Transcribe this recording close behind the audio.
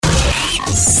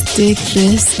Stick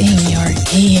this in your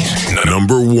ear.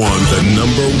 Number one, the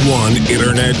number one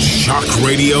internet shock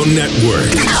radio network.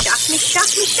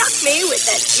 Shock me with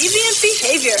that deviant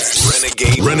behavior.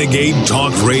 Renegade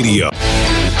Talk Radio.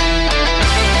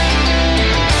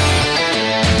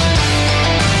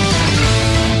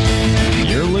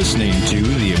 You're listening to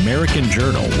The American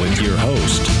Journal with your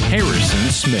host, Harrison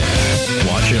Smith.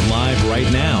 Watch it live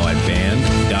right now at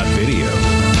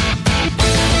band.video.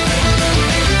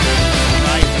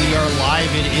 We are live.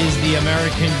 It is the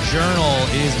American Journal.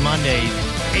 It is Monday,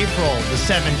 April the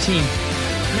 17th.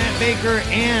 Matt Baker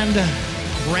and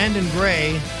Brandon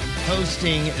Gray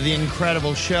hosting the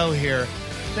incredible show here.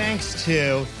 Thanks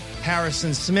to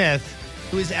Harrison Smith,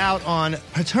 who is out on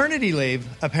paternity leave,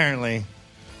 apparently.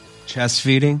 Chest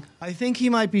feeding? I think he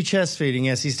might be chest feeding.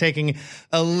 Yes, he's taking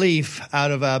a leaf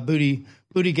out of Booty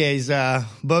Gay's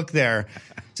book there.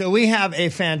 So we have a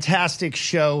fantastic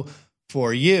show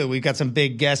for you. We've got some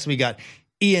big guests. We got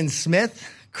Ian Smith,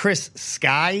 Chris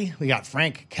Sky, we got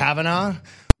Frank Kavanaugh,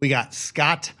 we got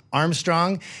Scott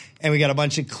Armstrong, and we got a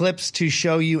bunch of clips to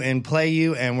show you and play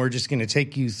you, and we're just going to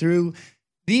take you through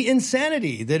the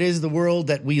insanity that is the world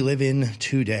that we live in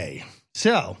today.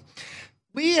 So,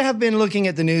 we have been looking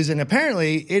at the news, and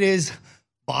apparently it is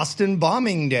Boston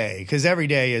Bombing Day, because every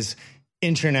day is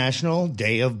International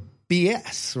Day of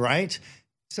BS, right?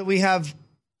 So we have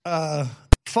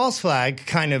false flag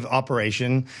kind of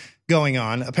operation going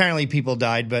on. Apparently people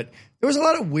died, but there was a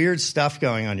lot of weird stuff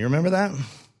going on. You remember that?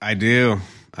 I do.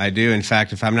 In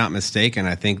fact, if I'm not mistaken,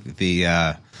 I think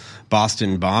the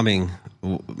Boston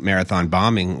marathon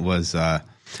bombing was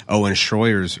Owen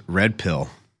Schroyer's red pill.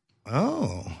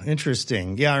 Oh,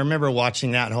 interesting. Yeah, I remember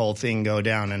watching that whole thing go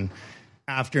down. And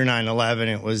after 9/11,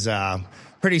 it was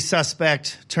pretty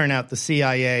suspect. Turned out the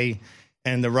CIA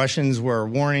and the Russians were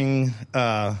warning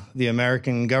the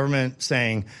American government,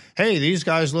 saying, hey, these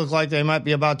guys look like they might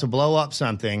be about to blow up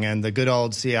something. And the good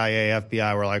old CIA,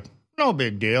 FBI were like, no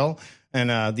big deal.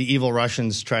 And the evil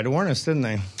Russians tried to warn us, didn't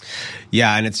they?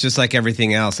 Yeah, and it's just like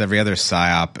everything else, every other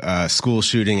PSYOP, school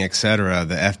shooting, etc.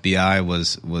 The FBI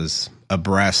was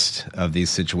abreast of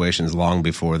these situations long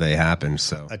before they happened.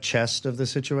 So a chest of the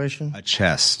situation? A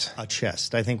chest. A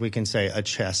chest. I think we can say a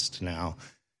chest now.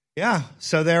 Yeah,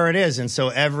 so there it is. And so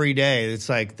every day, it's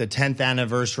like the 10th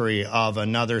anniversary of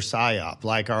another PSYOP.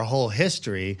 Like our whole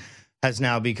history has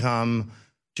now become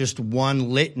just one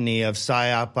litany of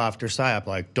PSYOP after PSYOP.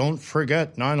 Like, don't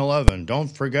forget 9/11. Don't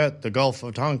forget the Gulf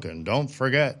of Tonkin. Don't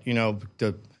forget,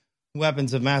 the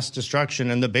weapons of mass destruction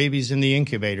and the babies in the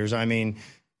incubators. I mean,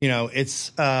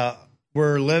 it's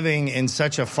we're living in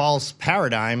such a false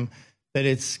paradigm that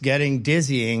it's getting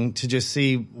dizzying to just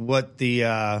see what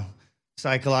the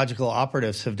psychological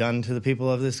operatives have done to the people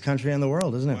of this country and the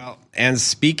world, isn't it? Well, and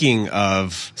speaking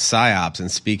of PSYOPs and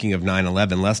speaking of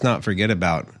 9/11, let's not forget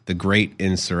about the Great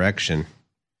Insurrection.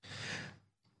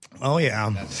 Oh,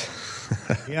 yeah.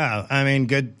 Yeah, I mean,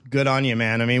 good on you,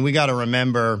 man. I mean, we got to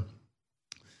remember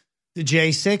the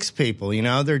J6 people,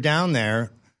 they're down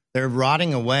there. They're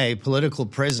rotting away, political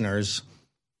prisoners,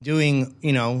 doing,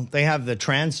 they have the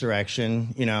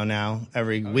transurrection, now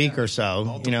every week or so,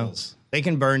 Multiples. They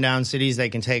can burn down cities. They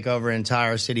can take over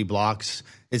entire city blocks.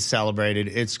 It's celebrated.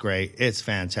 It's great. It's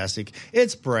fantastic.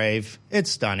 It's brave.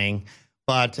 It's stunning.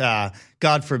 But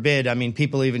God forbid, I mean,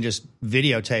 people even just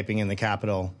videotaping in the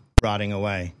Capitol, rotting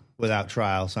away without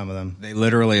trial, some of them. They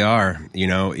literally are.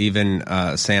 Even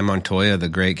Sam Montoya, the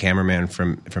great cameraman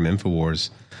from InfoWars,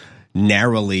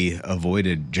 narrowly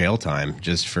avoided jail time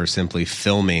just for simply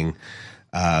filming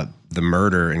the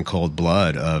murder in cold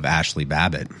blood of Ashley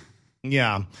Babbitt.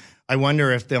 Yeah. I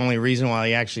wonder if the only reason why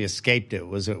he actually escaped it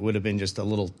was it would have been just a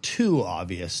little too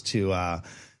obvious to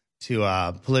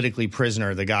politically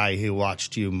prisoner, the guy who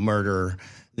watched you murder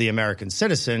the American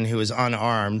citizen who is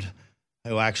unarmed,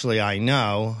 who actually I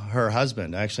know, her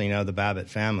husband. I actually know the Babbitt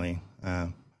family.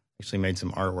 Actually made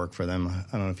some artwork for them.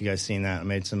 I don't know if you guys seen that. I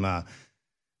made some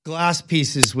glass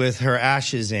pieces with her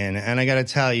ashes in. And I got to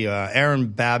tell you, Aaron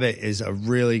Babbitt is a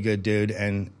really good dude.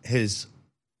 And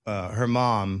her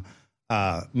mom,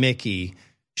 Mickey,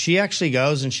 she actually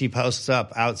goes and she posts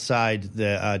up outside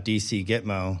the DC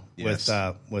Gitmo. Yes.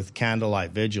 with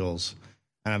candlelight vigils,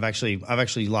 and I've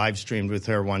actually live streamed with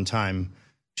her one time.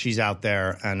 She's out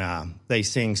there and they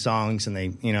sing songs and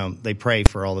they pray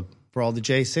for all the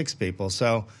J6 people.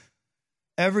 So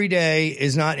every day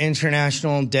is not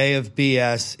International Day of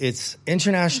BS. It's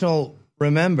International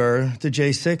Remember the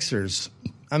J6ers.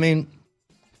 I mean,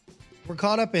 we're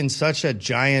caught up in such a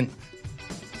giant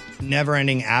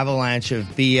never-ending avalanche of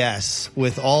BS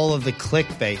with all of the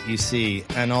clickbait you see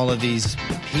and all of these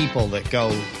people that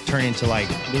turn into like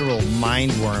literal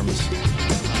mind worms.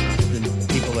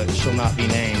 that shall not be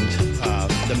named,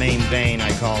 the main vein,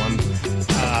 I call him. You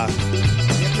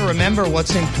have to remember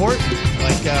what's important.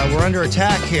 Like, we're under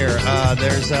attack here.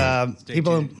 There's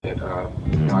people...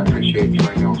 I appreciate you,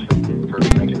 I know, for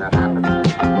making that happen. I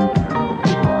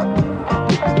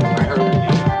heard that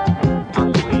you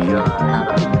possibly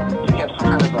did he have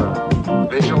some kind of a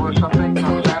vigil or something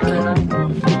on Saturday night?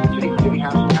 Did he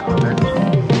have some kind of event?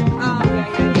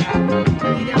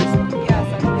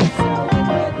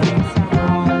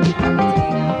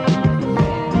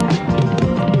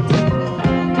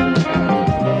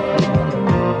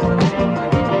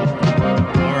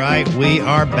 We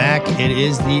are back. It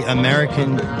is the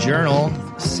American Journal,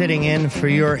 sitting in for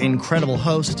your incredible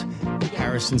host,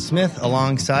 Harrison Smith,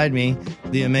 alongside me,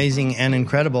 the amazing and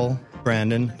incredible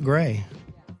Brandon Gray.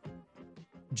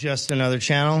 Just another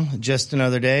channel, just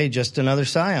another day, just another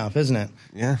psyop, isn't it?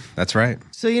 Yeah, that's right.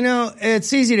 So,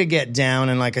 it's easy to get down,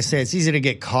 and like I say, it's easy to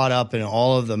get caught up in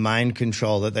all of the mind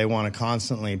control that they want to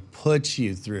constantly put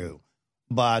you through.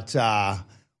 But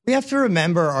we have to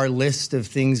remember our list of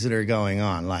things that are going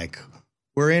on. Like,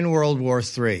 we're in World War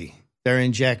III. They're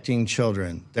injecting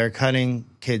children. They're cutting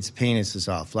kids' penises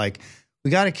off. Like,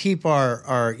 we got to keep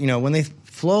our, when they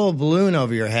flow a balloon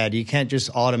over your head, you can't just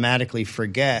automatically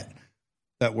forget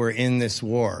that we're in this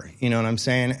war. You know what I'm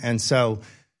saying? And so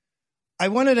I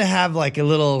wanted to have like a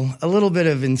little bit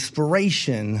of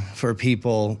inspiration for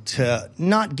people to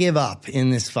not give up in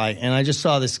this fight. And I just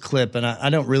saw this clip, and I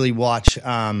don't really watch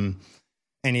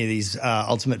any of these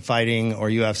Ultimate Fighting or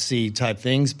UFC type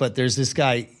things, but there's this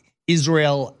guy,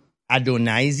 Israel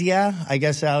Adonizia, I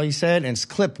guess how he said, and it's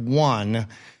clip 1.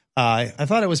 I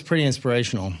thought it was pretty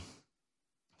inspirational.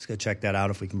 Let's go check that out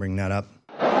if we can bring that up.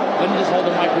 Let me just hold the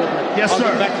mic real quick. Yes,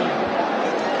 sir.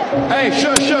 Hey,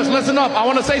 shush, listen up. I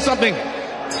want to say something.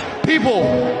 People,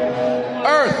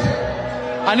 Earth,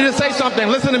 I need to say something.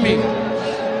 Listen to me.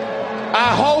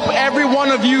 I hope every one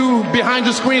of you behind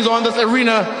the screens or in this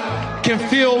arena can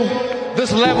feel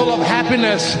this level of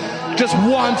happiness just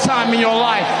one time in your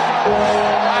life.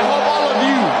 I hope all of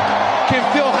you can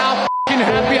feel how f***ing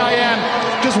happy I am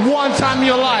just one time in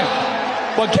your life.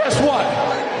 But guess what?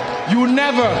 You will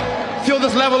never feel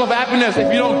this level of happiness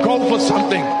if you don't go for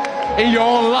something in your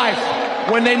own life.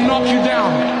 When they knock you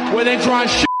down, when they try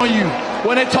and shit on you,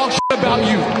 when they talk shit about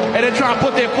you, and they try and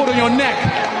put their foot on your neck,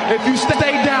 if you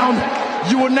stay down,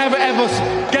 you will never ever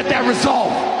get that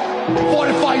resolve.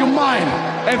 Fortify your mind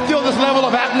and feel this level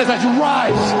of happiness as you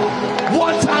rise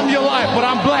one time in your life. But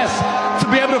I'm blessed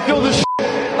to be able to feel this shit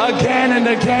again and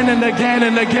again and again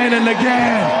and again and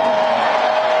again.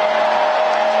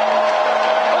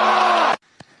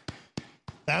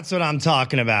 That's what I'm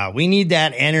talking about. We need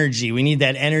that energy. We need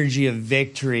that energy of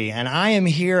victory. And I am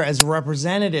here as a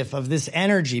representative of this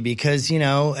energy because,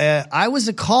 I was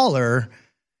a caller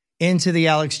into the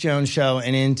Alex Jones Show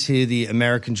and into the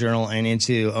American Journal and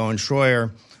into Owen Schroyer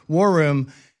War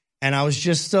Room. And I was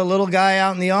just a little guy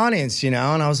out in the audience, and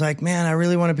I was like, man, I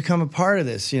really want to become a part of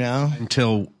this,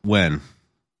 Until when?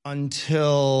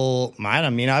 Until,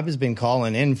 I was been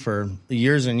calling in for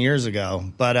years and years ago.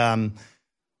 But, I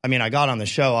got on the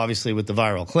show, obviously, with the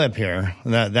viral clip here.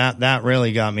 That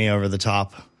really got me over the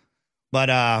top.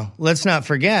 But let's not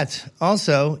forget,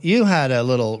 also, you had a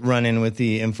little run-in with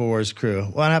the InfoWars crew.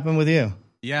 What happened with you?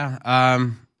 Yeah,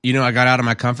 I got out of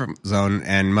my comfort zone,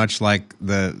 and much like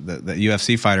the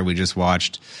UFC fighter we just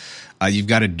watched, you've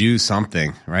got to do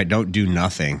something, right? Don't do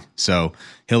nothing. So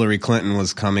Hillary Clinton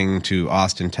was coming to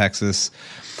Austin, Texas,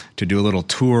 to do a little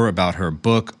tour about her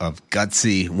book of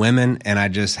gutsy women, and I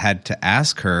just had to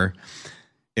ask her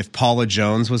if Paula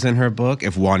Jones was in her book,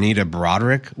 if Juanita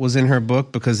Broderick was in her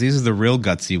book, because these are the real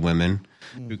gutsy women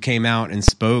who came out and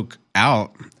spoke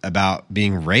out about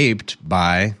being raped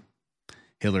by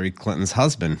Hillary Clinton's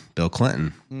husband, Bill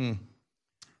Clinton.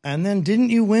 And then didn't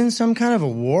you win some kind of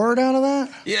award out of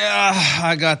that? Yeah,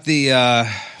 I got the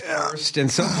first and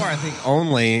so far I think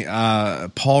only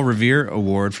Paul Revere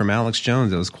Award from Alex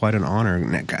Jones. It was quite an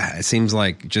honor. It seems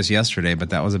like just yesterday, but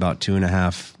that was about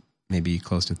 2.5, maybe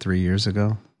close to 3 years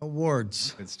ago.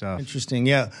 Awards. Good stuff. Interesting.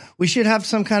 Yeah. We should have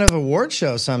some kind of award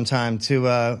show sometime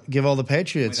to give all the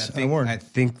Patriots an award. I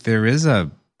think there is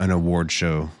an award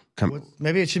show.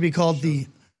 Maybe it should be called the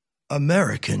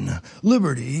American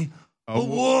Liberty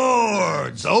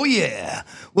Awards. Oh, yeah.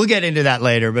 We'll get into that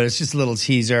later, but it's just a little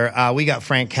teaser. We got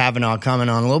Frank Kavanaugh coming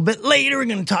on a little bit later. We're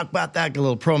going to talk about that, a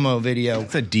little promo video.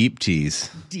 It's a deep tease.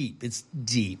 Deep. It's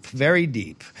deep. Very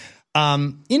deep.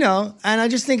 And I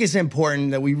just think it's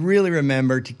important that we really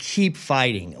remember to keep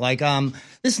fighting. Like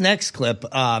this next clip,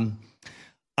 I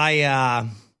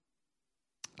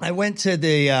went to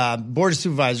the Board of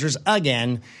Supervisors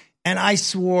again, And I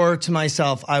swore to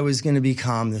myself I was going to be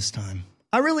calm this time.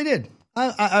 I really did.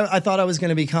 I thought I was going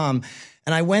to be calm.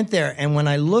 And I went there, and when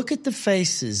I look at the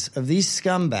faces of these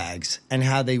scumbags and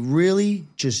how they really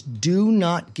just do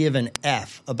not give an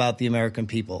F about the American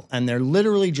people, and they're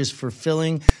literally just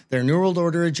fulfilling their New World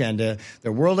Order agenda,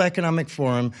 their World Economic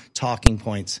Forum talking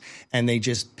points, and they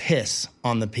just piss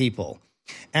on the people.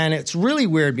 And it's really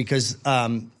weird because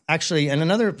actually, and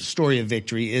another story of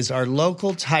victory is our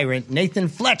local tyrant, Nathan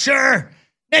Fletcher.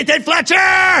 Nathan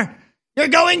Fletcher, you're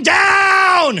going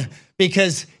down!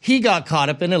 Because he got caught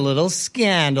up in a little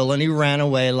scandal and he ran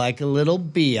away like a little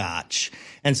biatch.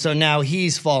 And so now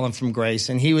he's fallen from grace.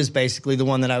 And he was basically the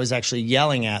one that I was actually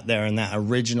yelling at there in that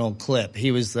original clip. He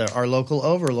was our local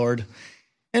overlord.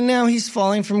 And now he's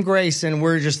falling from grace. And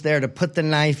we're just there to put the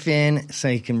knife in so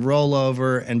he can roll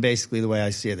over. And basically the way I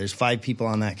see it, there's 5 people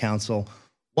on that council,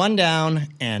 1 down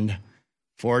and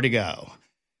 4 to go.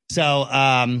 So,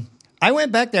 I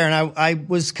went back there and I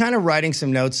was kind of writing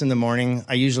some notes in the morning.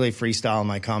 I usually freestyle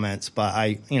my comments, but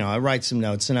I write some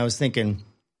notes, and I was thinking,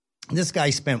 this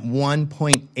guy spent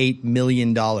 $1.8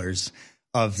 million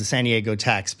of the San Diego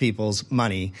tax people's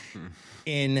money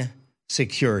in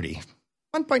security.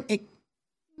 $1.8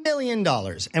 million.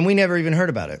 And we never even heard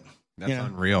about it. That's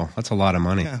unreal. That's a lot of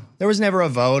money. Yeah. There was never a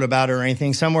vote about it or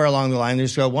anything. Somewhere along the line, they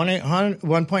just go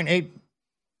 $1.8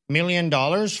 million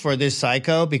for this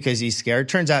psycho because he's scared.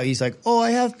 Turns out he's like, oh,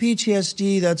 I have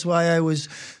PTSD. That's why I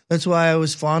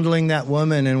was fondling that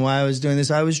woman and why I was doing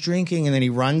this. I was drinking. And then he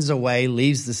runs away,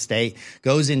 leaves the state,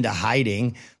 goes into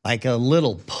hiding like a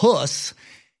little puss.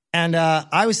 And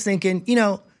I was thinking,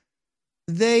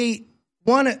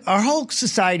 our whole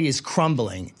society is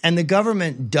crumbling and the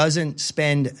government doesn't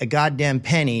spend a goddamn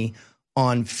penny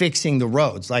on fixing the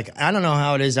roads. Like, I don't know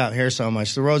how it is out here so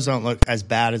much. The roads don't look as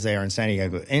bad as they are in San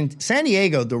Diego. In San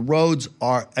Diego, the roads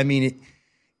are,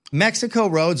 Mexico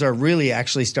roads are really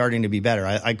actually starting to be better.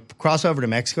 I cross over to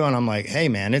Mexico and I'm like, hey,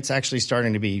 man, it's actually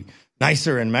starting to be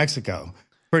nicer in Mexico.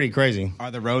 Pretty crazy.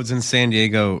 Are the roads in San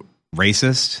Diego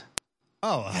racist?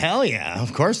 Oh, hell yeah.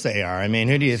 Of course they are.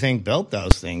 Who do you think built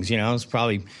those things? It's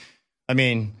probably,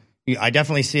 I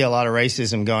definitely see a lot of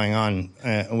racism going on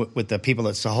with the people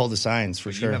that hold the signs,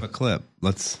 for sure. You have a clip.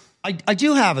 I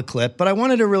do have a clip, but I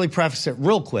wanted to really preface it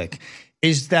real quick.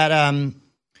 Is that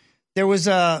there was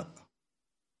the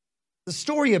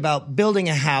story about building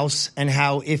a house and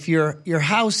how if your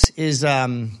house is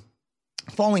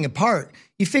falling apart,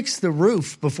 you fix the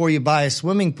roof before you buy a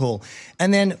swimming pool.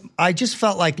 And then I just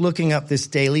felt like looking up this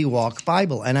Daily Walk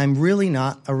Bible, and I'm really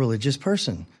not a religious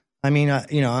person.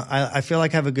 I feel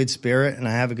like I have a good spirit and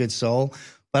I have a good soul,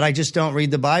 but I just don't read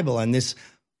the Bible. And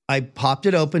I popped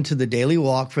it open to the Daily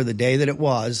Walk for the day that it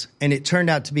was, and it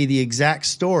turned out to be the exact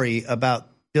story about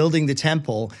building the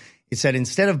temple. It said,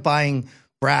 instead of buying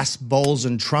brass bowls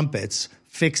and trumpets,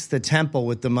 fix the temple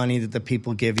with the money that the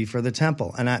people give you for the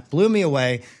temple. And that blew me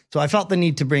away. So I felt the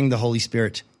need to bring the Holy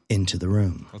Spirit into the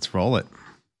room. Let's roll it.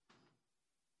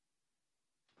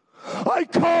 I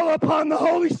call upon the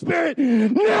Holy Spirit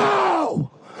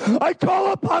now. I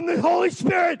call upon the Holy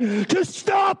Spirit to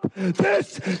stop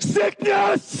this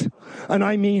sickness. And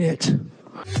I mean it.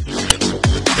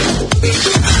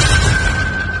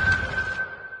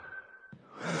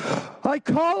 I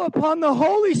call upon the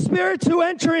Holy Spirit to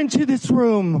enter into this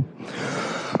room.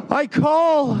 I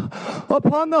call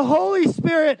upon the Holy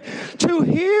Spirit to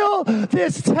heal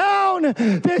this town,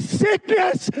 this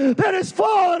sickness that has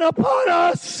fallen upon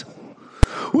us.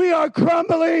 We are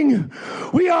crumbling.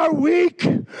 We are weak.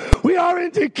 We are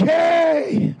in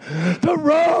decay. The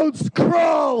roads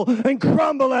crawl and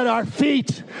crumble at our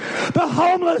feet. The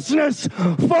homelessness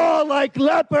fall like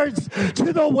leopards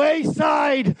to the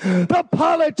wayside. The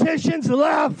politicians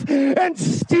laugh and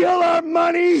steal our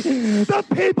money. The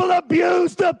people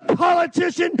abuse the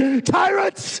politician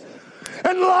tyrants.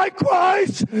 And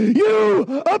likewise,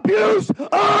 you abuse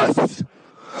us.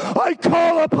 I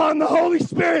call upon the Holy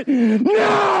Spirit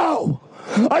now.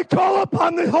 I call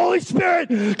upon the Holy Spirit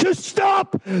to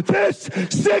stop this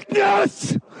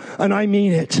sickness. And I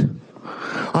mean it.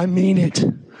 I mean it.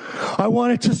 I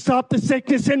want it to stop the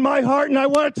sickness in my heart, and I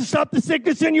want it to stop the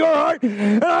sickness in your heart,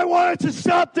 and I want it to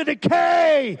stop the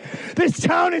decay. This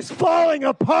town is falling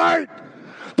apart.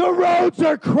 The roads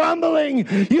are crumbling.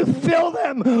 You fill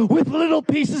them with little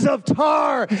pieces of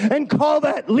tar and call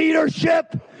that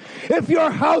leadership. If your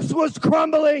house was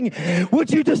crumbling,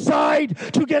 would you decide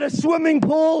to get a swimming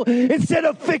pool instead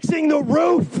of fixing the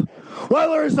roof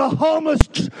while there's a homeless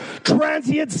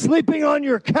transient sleeping on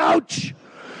your couch?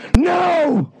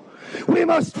 No. We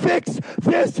must fix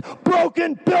this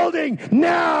broken building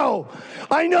now.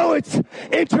 I know it's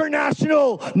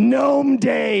International Gnome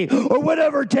Day or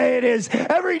whatever day it is.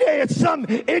 Every day it's some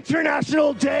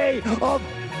international day of...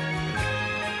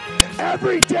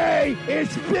 Every day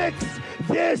is fix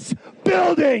this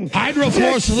building.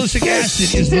 Hydrofluorosilicic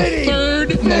acid is the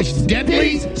third most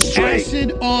deadly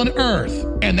acid on Earth.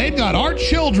 And they've got our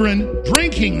children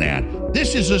drinking that.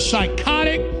 This is a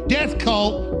psychotic death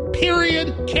cult,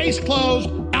 period, case closed,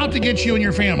 out to get you and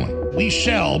your family. We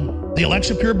sell the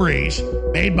Alexa Pure Breeze,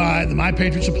 made by the My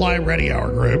Patriot Supply Ready Hour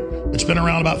group. It's been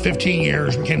around about 15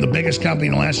 years, became the biggest company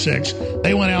in the last 6.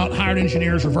 They went out, hired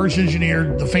engineers, reverse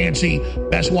engineered the fancy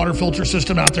best water filter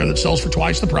system out there that sells for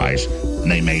twice the price, and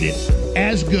they made it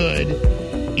as good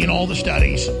in all the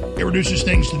studies. It reduces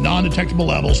things to non-detectable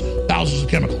levels, thousands of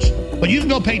chemicals. But you can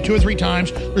go pay 2 or 3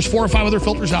 times. There's 4 or 5 other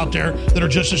filters out there that are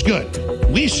just as good.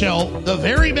 We sell the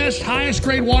very best, highest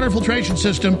grade water filtration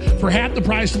system for half the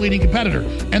price of the leading competitor.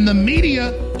 And the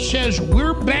media says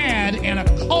we're bad and a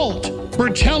cult for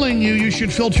telling you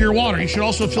should filter your water. You should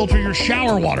also filter your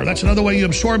shower water. That's another way you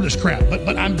absorb this crap.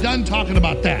 But I'm done talking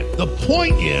about that. The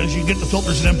point is you get the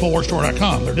filters at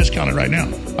InfoWarsStore.com. They're discounted right now.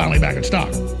 Finally back in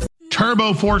stock.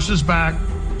 Turbo Force is back.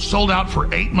 Sold out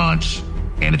for 8 months.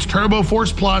 And it's Turbo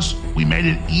Force Plus. We made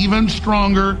it even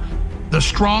stronger. The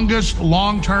strongest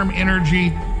long-term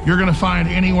energy you're going to find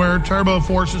anywhere. Turbo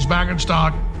Force is back in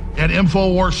stock at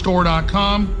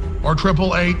InfoWarsStore.com or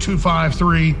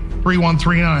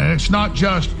 888-253-3139. And it's not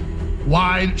just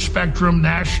wide-spectrum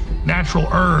natural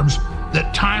herbs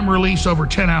that time release over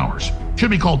 10 hours. It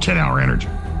should be called 10-hour energy.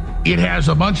 It has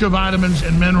a bunch of vitamins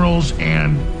and minerals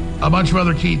and a bunch of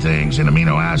other key things and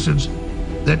amino acids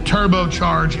that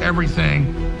turbocharge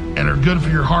everything and are good for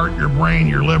your heart, your brain,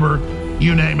 your liver,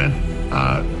 you name it.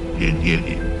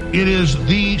 It is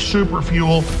the super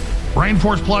fuel. Brain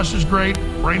Force Plus is great.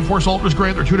 Brain Force Ultra is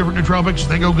great. They're 2 different nootropics.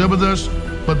 They go good with this.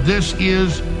 But this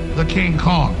is the King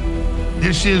Kong.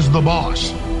 This is the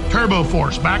boss. Turbo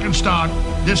Force, back in stock,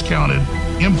 discounted.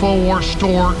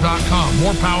 InfoWarsStore.com.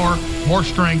 More power, more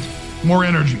strength, more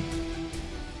energy.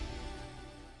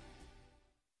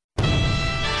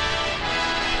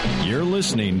 You're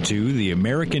listening to The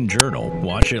American Journal.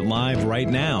 Watch it live right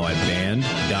now at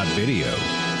band.video.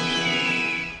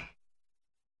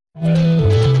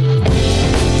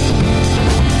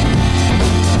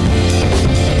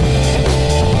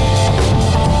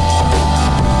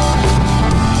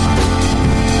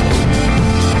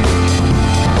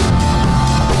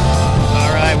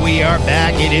 All right, we are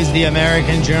back. It is The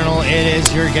American Journal. It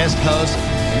is your guest host,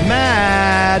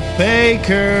 Matt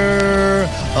Baker,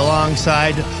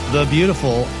 alongside the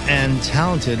beautiful and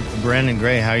talented Brandon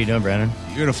Gray. How are you doing, Brandon?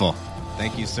 Beautiful.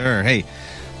 Thank you, sir. Hey,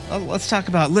 let's talk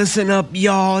about, listen up,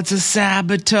 y'all. It's a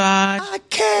sabotage. I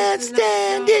can't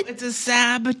stand it. It's a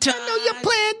sabotage. I know you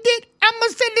planned it. I'm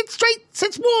going to send it straight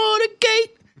since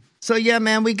Watergate. So, yeah,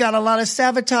 man, we got a lot of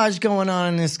sabotage going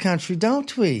on in this country,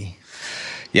 don't we?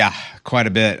 Yeah, quite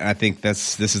a bit. I think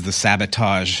this is the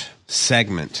sabotage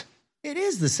segment. It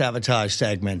is the sabotage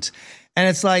segment. And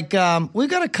it's like, we've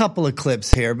got a couple of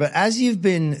clips here, but as you've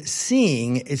been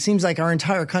seeing, it seems like our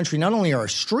entire country, not only are our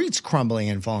streets crumbling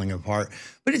and falling apart,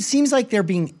 but it seems like they're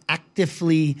being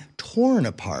actively torn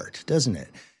apart, doesn't it?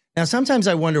 Now, sometimes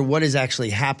I wonder what is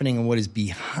actually happening and what is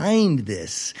behind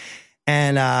this.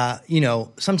 And,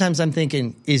 sometimes I'm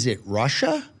thinking, is it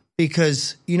Russia?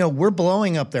 Because, we're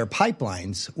blowing up their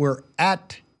pipelines. We're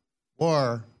at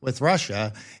war with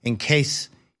Russia, in case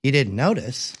you didn't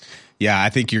notice. Yeah, I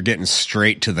think you're getting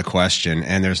straight to the question,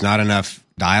 and there's not enough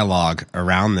dialogue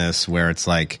around this where it's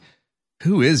like,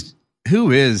 who is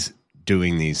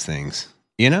doing these things?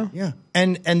 Yeah.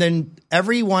 And then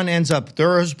everyone ends up,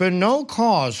 there has been no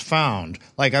cause found.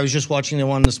 Like, I was just watching the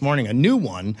one this morning, a new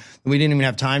one. We didn't even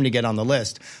have time to get on the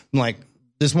list. I'm like,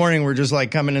 this morning we're just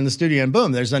like coming in the studio and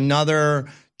boom, there's another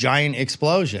giant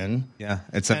explosion. Yeah,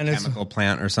 it's a chemical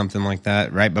plant or something like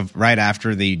that, right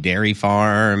after the dairy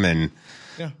farm and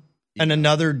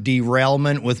another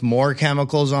derailment with more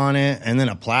chemicals on it, and then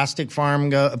a plastic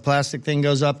thing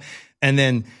goes up, and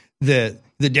then the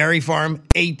dairy farm,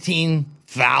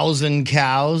 18,000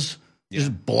 cows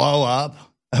just blow up.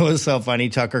 It was so funny.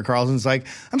 Tucker Carlson's like,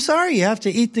 "I'm sorry, you got to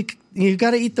eat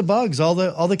the bugs. All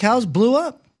the cows blew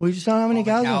up. We just don't know how many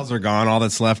cows. The cows are gone. All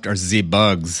that's left are the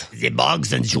bugs. The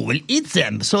bugs, and you will eat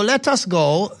them. So let us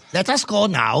go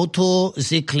now to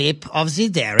the clip of the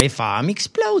dairy farm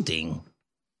exploding.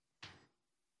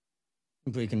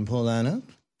 If we can pull that up.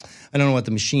 I don't know what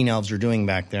the machine elves are doing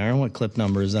back there. What clip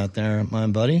number is that there, my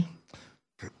buddy?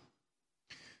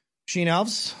 Machine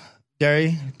elves,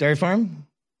 dairy farm.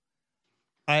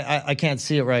 I can't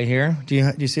see it right here. Do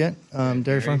you see it?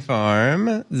 Dairy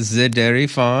farm. The dairy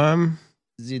farm.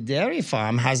 The dairy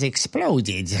farm has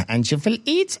exploded, and you will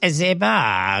eat the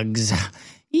bags.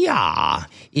 Yeah,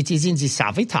 it is in the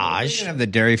sabotage. Of the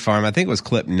dairy farm, I think it was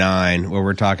clip 9, where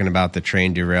we're talking about the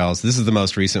train derails. This is the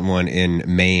most recent one in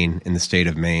Maine, in the state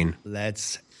of Maine.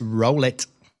 Let's roll it.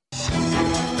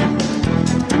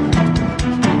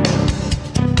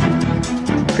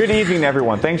 Good evening,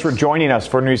 everyone. Thanks for joining us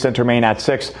for News Center Maine at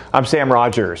 6. I'm Sam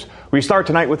Rogers. We start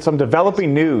tonight with some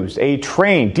developing news. A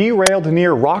train derailed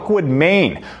near Rockwood,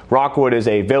 Maine. Rockwood is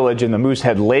a village in the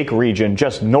Moosehead Lake region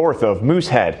just north of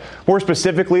Moosehead. More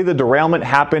specifically, the derailment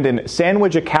happened in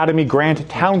Sandwich Academy Grant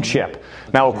Township.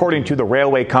 Now, according to the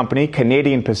railway company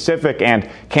Canadian Pacific and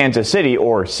Kansas City,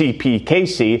 or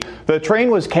CPKC, the train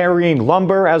was carrying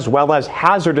lumber as well as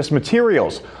hazardous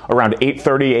materials. Around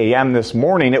 8:30 a.m. this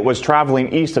morning, it was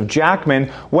traveling east of Jackman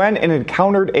when it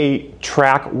encountered a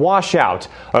track washout.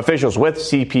 Officials with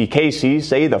CPKC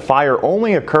say the fire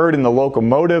only occurred in the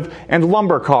locomotive and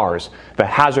lumber cars. The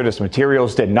hazardous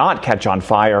materials did not catch on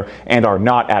fire and are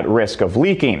not at risk of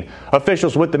leaking.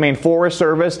 Officials with the Maine Forest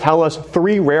Service tell us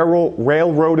 3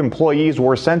 railroad employees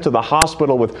were sent to the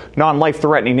hospital with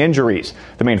non-life-threatening injuries.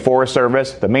 The Maine Forest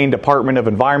Service, the Maine Department of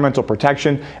Environmental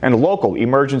Protection, and local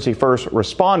emergency first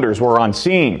responders were on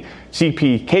scene.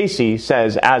 CPKC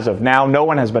says as of now, no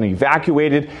one has been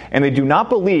evacuated, and they do not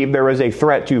believe there is a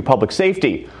threat to public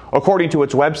safety. According to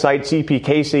its website,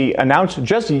 CPKC announced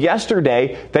just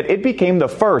yesterday that it became the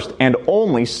first and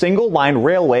only single-line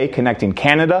railway connecting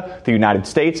Canada, the United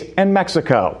States, and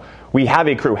Mexico. We have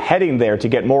a crew heading there to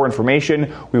get more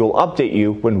information. We will update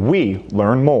you when we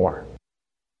learn more.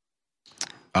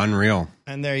 Unreal.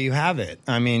 And there you have it.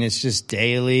 I mean, it's just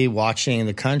daily watching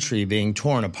the country being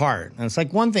torn apart. And it's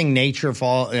like one thing, nature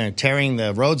tearing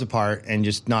the roads apart and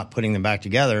just not putting them back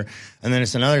together. And then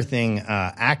it's another thing,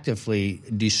 actively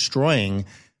destroying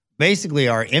basically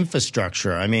our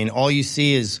infrastructure. I mean, all you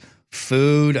see is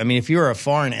food. I mean, if you're a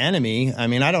foreign enemy, I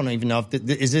mean, I don't even know if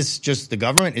is this just the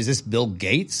government? Is this Bill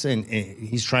Gates? And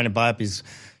he's trying to buy up his,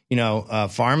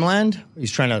 farmland.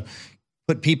 He's trying to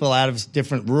put people out of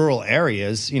different rural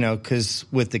areas, because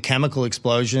with the chemical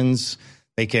explosions,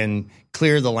 they can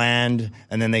clear the land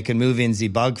and then they can move in the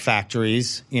bug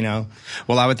factories, Well,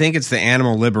 I would think it's the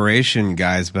animal liberation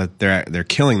guys, but they're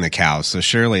killing the cows, so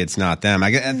surely it's not them.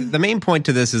 The main point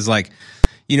to this is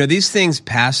these things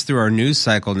pass through our news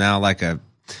cycle now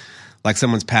like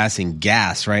someone's passing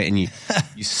gas, right? And you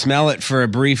smell it for a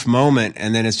brief moment,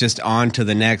 and then it's just on to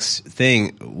the next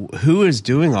thing. Who is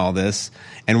doing all this,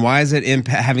 and why is it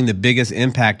having the biggest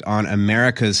impact on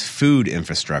America's food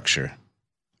infrastructure?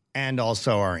 And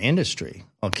also our industry,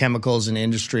 chemicals and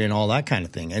industry and all that kind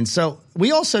of thing. And so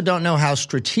we also don't know how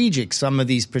strategic some of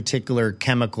these particular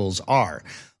chemicals are.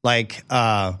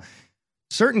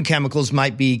 Certain chemicals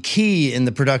might be key in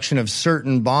the production of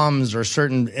certain bombs or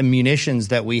certain munitions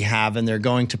that we have, and they're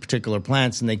going to particular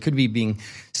plants, and they could be being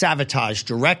sabotaged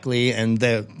directly, and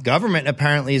the government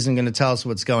apparently isn't going to tell us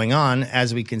what's going on,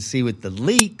 as we can see with the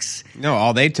leaks. No,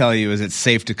 all they tell you is it's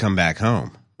safe to come back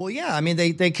home. Well, yeah, I mean,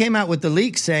 they came out with the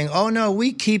leaks saying, oh, no,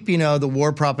 we keep, the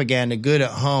war propaganda good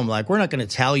at home. Like, we're not going to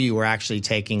tell you we're actually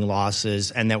taking losses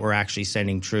and that we're actually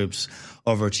sending troops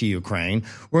over to Ukraine.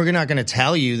 We're not going to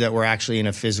tell you that we're actually in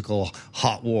a physical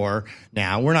hot war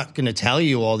now. We're not going to tell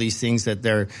you all these things that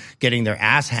they're getting their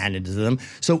ass handed to them.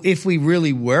 So if we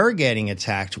really were getting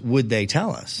attacked, would they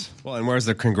tell us? Well, and where's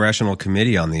the congressional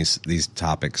committee on these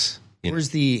topics? Where's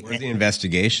the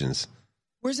investigations?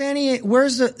 Where's our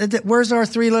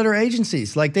 3-letter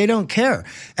agencies? Like, they don't care.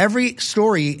 Every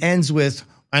story ends with,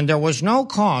 and there was no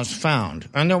cause found.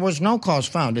 And there was no cause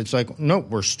found. It's like, no,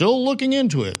 we're still looking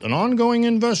into it. An ongoing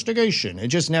investigation. It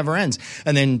just never ends.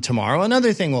 And then tomorrow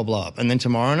another thing will blow up. And then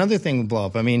tomorrow another thing will blow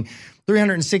up. I mean,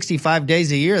 365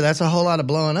 days a year, that's a whole lot of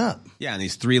blowing up. Yeah, and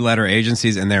these 3-letter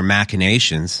agencies and their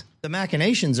machinations. The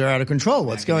machinations are out of control.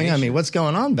 What's going on? I mean, what's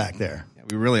going on back there?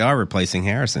 We really are replacing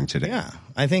Harrison today. Yeah,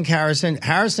 I think Harrison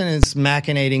is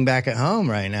machinating back at home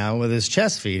right now with his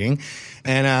chest feeding,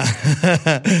 and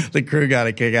the crew got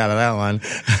a kick out of that one.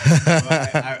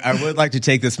 I would like to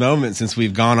take this moment, since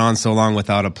we've gone on so long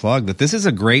without a plug, but this is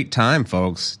a great time,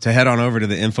 folks, to head on over to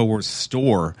the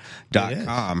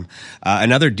InfoWarsStore.com.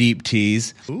 Another deep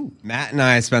tease. Ooh. Matt and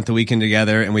I spent the weekend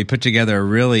together, and we put together a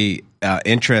really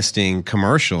interesting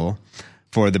commercial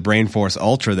for the Brain Force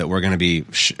Ultra that we're going to be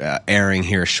airing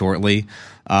here shortly.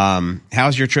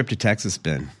 How's your trip to Texas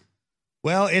been?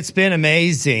 Well, it's been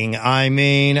amazing. I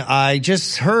mean, I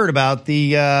just heard about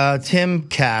the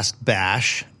Timcast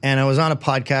bash, and I was on a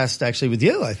podcast actually with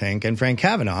you, I think, and Frank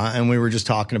Kavanaugh, and we were just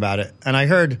talking about it. And I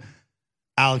heard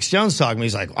Alex Jones talking to me.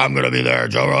 He's like, I'm going to be there.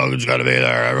 Joe Rogan's going to be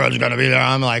there. Everyone's going to be there.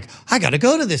 I'm like, I got to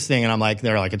go to this thing. And I'm like,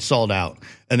 they're like, it's sold out.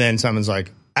 And then someone's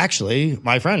like, actually,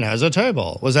 my friend has a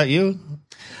table. Was that you?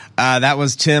 That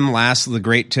was Tim Lass, the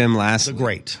great Tim Lass. The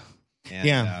great. And,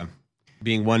 yeah.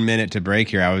 Being 1 minute to break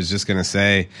here, I was just going to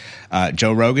say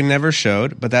Joe Rogan never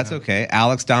showed, but that's okay.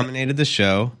 Alex dominated the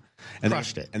show. And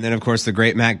crushed it. And then, of course, the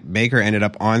great Matt Baker ended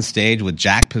up on stage with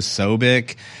Jack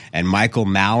Posobiec and Michael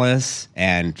Malice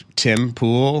and Tim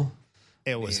Pool.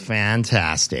 It was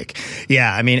fantastic.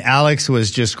 Yeah, I mean, Alex was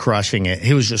just crushing it.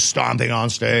 He was just stomping on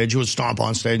stage. He would stomp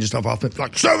on stage and stuff off like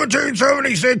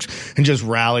 1776 and just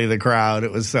rally the crowd.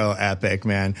 It was so epic,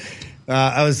 man.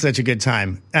 It was such a good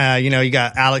time. You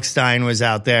got Alex Stein was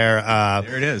out there.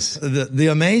 There it is. The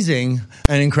amazing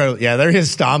and incredible. Yeah, there he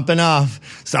is stomping off.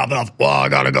 Well, I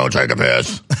got to go take a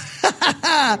piss.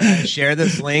 Share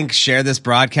this link, share this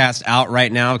broadcast out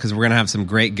right now because we're going to have some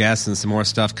great guests and some more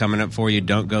stuff coming up for you.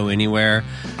 Don't go anywhere.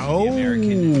 Oh, the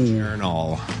American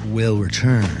Journal will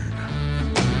return.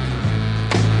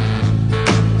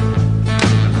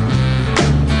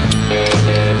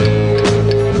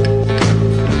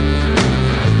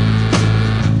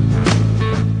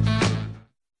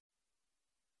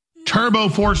 Turbo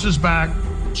Force is back,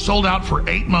 sold out for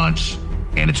 8 months,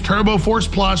 and it's Turbo Force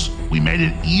Plus. We made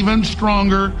it even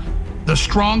stronger, the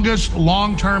strongest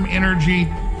long-term energy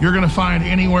you're going to find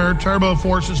anywhere. Turbo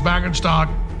Force is back in stock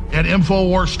at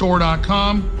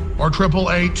InfoWarsStore.com or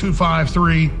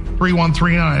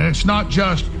 888-253-3139. It's not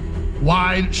just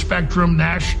wide-spectrum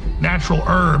natural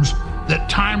herbs that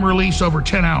time release over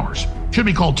 10 hours. Should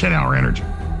be called 10-hour energy.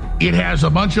 It has a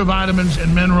bunch of vitamins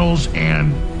and minerals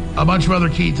and a bunch of other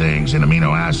key things and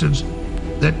amino acids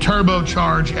that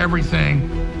turbocharge everything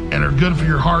and are good for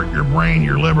your heart, your brain,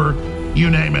 your liver, you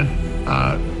name it.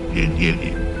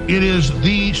 It is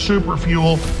the super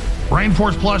fuel. Brain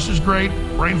Force Plus is great.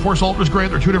 Brain Force Ultra is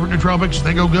great. They're two different nootropics.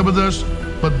 They go good with this.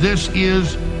 But this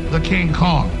is the King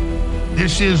Kong.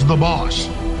 This is the boss.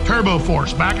 Turbo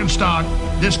Force, back in stock,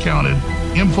 discounted.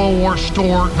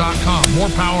 InfoWarsStore.com. More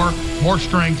power, more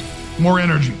strength, more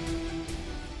energy.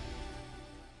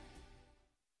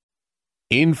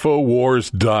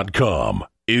 Infowars.com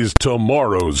is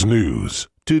tomorrow's news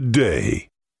today.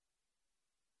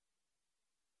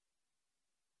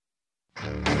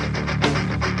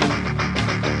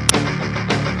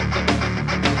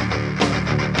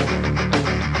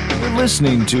 You're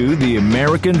listening to The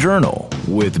American Journal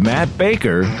with Matt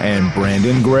Baker and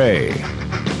Brandon Gray.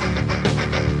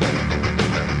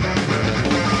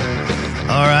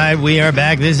 All right, we are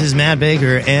back. This is Matt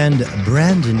Baker and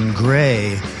Brandon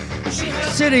Gray.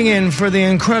 Sitting in for the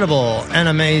incredible and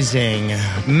amazing,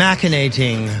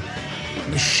 machinating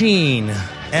machine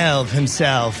elf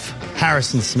himself,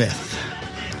 Harrison Smith.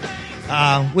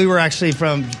 We were actually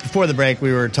before the break,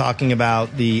 we were talking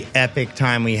about the epic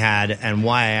time we had and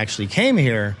why I actually came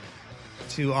here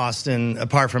to Austin,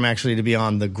 apart from actually to be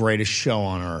on the greatest show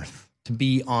on earth, to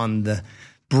be on the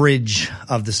bridge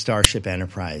of the Starship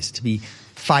Enterprise, to be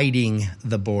fighting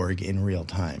the Borg in real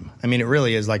time. I mean, it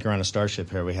really is like you're on a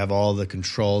starship here. We have all the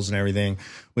controls and everything.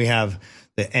 We have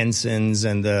the ensigns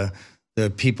and the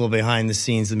people behind the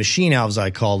scenes, the machine elves, I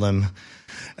call them.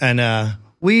 And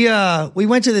we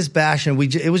went to this bash, and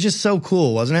it was just so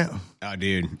cool, wasn't it? Oh,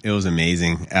 dude, it was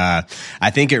amazing. I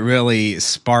think it really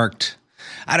sparked.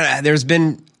 I don't know. There's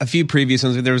been a few previous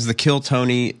ones. There was the Kill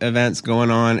Tony events going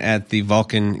on at the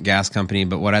Vulcan Gas Company,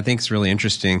 but what I think is really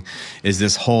interesting is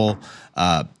this whole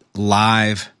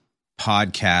live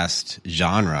podcast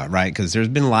genre, right? Because there's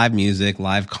been live music,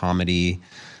 live comedy,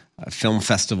 film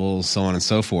festivals, so on and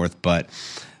so forth. But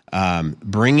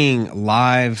bringing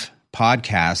live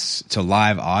podcasts to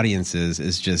live audiences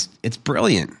is it's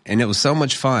brilliant. And it was so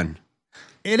much fun.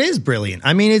 It is brilliant.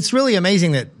 I mean, it's really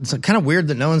amazing that it's kind of weird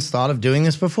that no one's thought of doing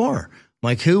this before.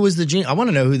 Like, who was the genius? I want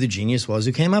to know who the genius was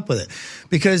who came up with it,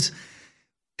 because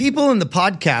people in the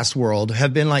podcast world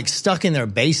have been like stuck in their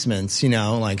basements,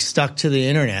 like stuck to the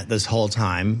internet this whole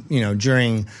time,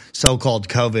 during so-called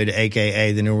COVID,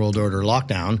 AKA the New World Order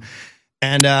lockdown.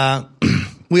 And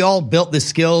we all built the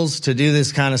skills to do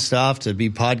this kind of stuff, to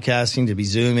be podcasting, to be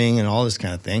Zooming and all this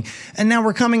kind of thing. And now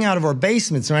we're coming out of our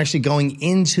basements and we're actually going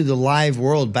into the live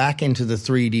world, back into the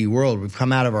 3D world. We've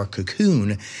come out of our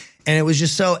cocoon. And it was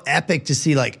just so epic to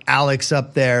see like Alex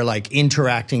up there, like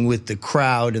interacting with the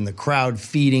crowd and the crowd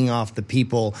feeding off the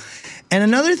people. And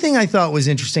another thing I thought was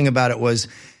interesting about it was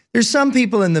there's some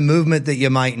people in the movement that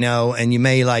you might know and you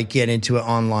may like get into it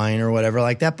online or whatever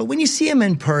like that. But when you see them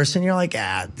in person, you're like,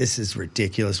 this is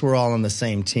ridiculous. We're all on the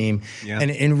same team. Yeah.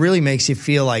 And it really makes you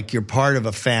feel like you're part of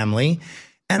a family.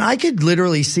 And I could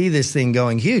literally see this thing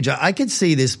going huge. I could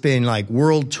see this being like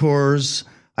world tours.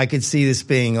 I could see this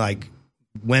being like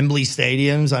Wembley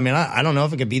stadiums. I mean, I don't know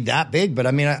if it could be that big, but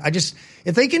I mean, I just,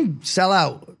 if they can sell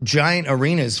out giant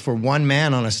arenas for one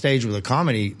man on a stage with a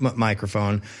comedy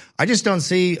microphone, I just don't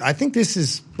see, I think this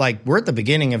is like, we're at the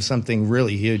beginning of something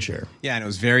really huge here. Yeah, and it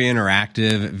was very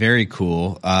interactive, very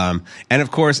cool. And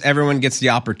of course, everyone gets the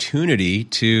opportunity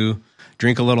to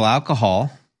drink a little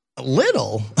alcohol. A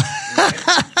little?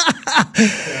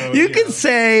 You could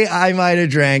say I might have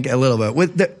drank a little bit.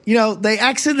 With the, they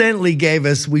accidentally gave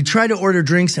us, we tried to order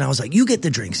drinks, and I was like, you get the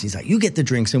drinks. He's like, you get the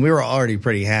drinks. And we were already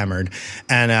pretty hammered.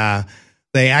 And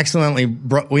they accidentally,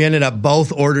 we ended up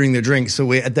both ordering the drinks. So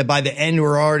by the end,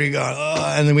 we're already going,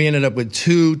 and then we ended up with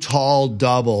 2 tall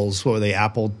doubles. What were they?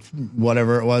 Apple,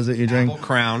 whatever it was that you drink?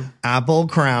 Apple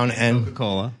Crown and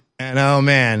Coca-Cola. And oh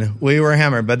man, we were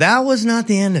hammered, but that was not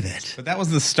the end of it. But that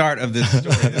was the start of this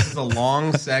story. This is a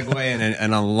long segue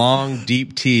and a long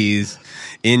deep tease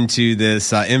into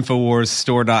this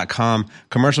InfoWarsStore.com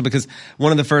commercial, because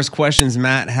one of the first questions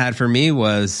Matt had for me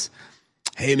was,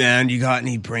 hey man, you got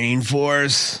any brain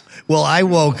force? Well, I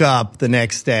woke up the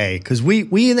next day because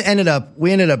we ended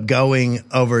up going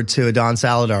over to Don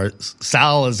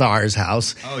Salazar's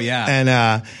house. Oh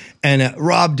yeah. And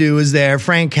Rob Dew was there,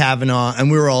 Frank Kavanaugh, and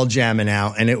we were all jamming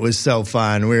out, and it was so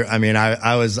fun.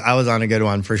 I was on a good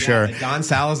one for sure. Don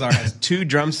Salazar has 2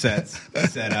 drum sets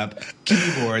set up,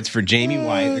 keyboards for Jamie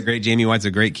White. The great Jamie White's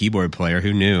a great keyboard player.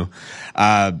 Who knew?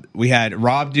 We had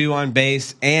Rob Dew on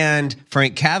bass and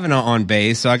Frank Kavanaugh on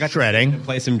bass. So I got to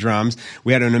play some drums.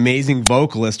 We had an amazing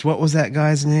vocalist. What was that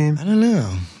guy's name? I don't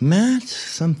know. Matt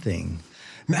something.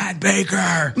 Matt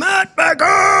Baker.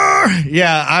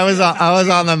 Yeah, I was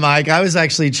on the mic. I was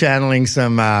actually channeling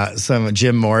some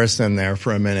Jim Morrison there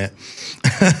for a minute.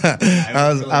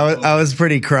 I was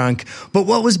pretty crunk. But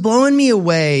what was blowing me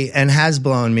away and has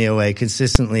blown me away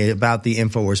consistently about the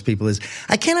InfoWars people is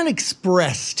I cannot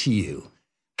express to you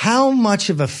how much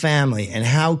of a family and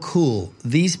how cool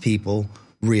these people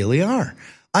really are.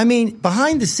 I mean,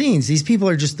 behind the scenes, these people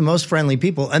are just the most friendly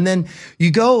people. And then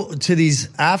you go to these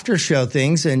after show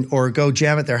things or go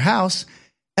jam at their house,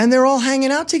 and they're all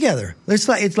hanging out together. It's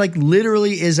like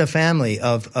literally is a family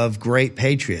of great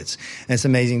patriots. And it's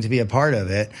amazing to be a part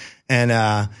of it.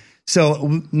 And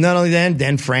so not only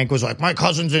then Frank was like, my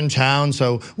cousin's in town.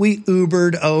 So we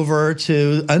Ubered over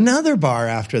to another bar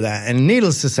after that. And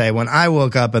needless to say, when I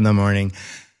woke up in the morning,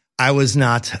 I was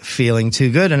not feeling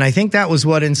too good. And I think that was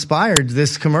what inspired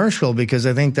this commercial, because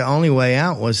I think the only way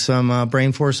out was some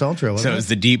Brain Force Ultra. So is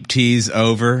the deep tease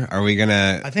over? Are we going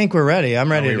to... I think we're ready.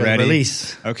 I'm ready to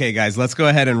release. Okay, guys, let's go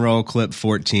ahead and roll clip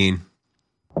 14.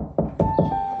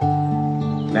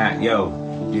 Matt, yo,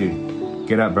 dude,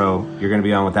 get up, bro. You're going to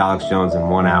be on with Alex Jones in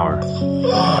 1 hour.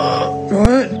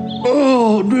 What?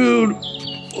 Oh, dude.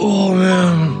 Oh,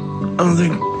 man. I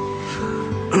think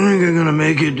I'm gonna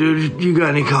make it, dude. You got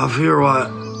any coffee or what?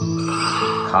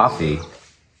 Coffee?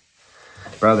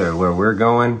 Brother, where we're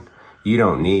going, you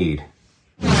don't need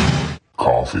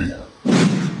coffee.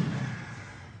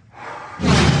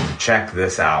 Check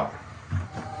this out.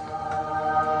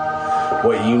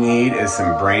 What you need is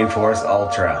some Brain Force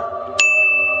Ultra.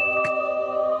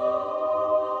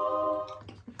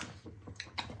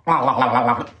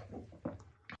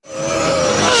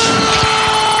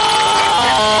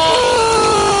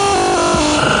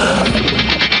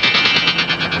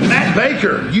 Matt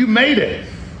Baker, you made it.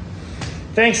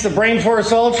 Thanks to Brain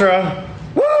Force Ultra.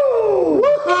 Woo!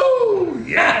 Woohoo!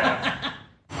 Yeah!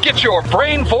 Get your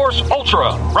Brain Force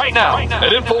Ultra right now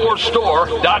at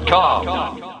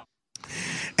InfoWarsStore.com.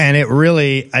 And it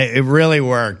really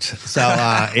worked. So,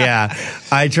 yeah,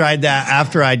 I tried that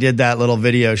after I did that little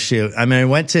video shoot. I mean, I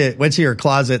went to your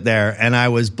closet there and I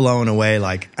was blown away.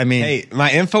 Hey,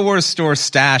 my InfoWars Store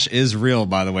stash is real,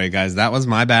 by the way, guys. That was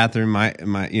my bathroom,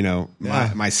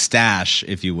 my stash,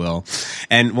 if you will.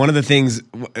 And one of the things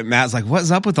Matt's like, what's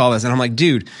up with all this? And I'm like,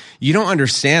 dude, you don't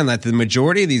understand that the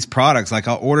majority of these products, like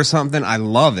I'll order something, I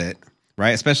love it.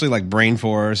 Right, especially like Brain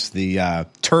Force, the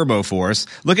Turbo Force.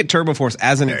 Look at Turbo Force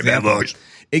as an example.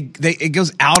 It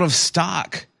goes out of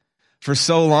stock for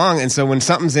so long, and so when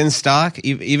something's in stock,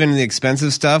 even the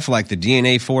expensive stuff like the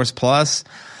DNA Force Plus,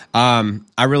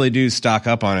 I really do stock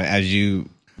up on it, as you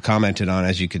commented on,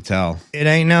 as you could tell. It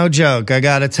ain't no joke. I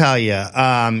got to tell you,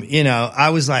 I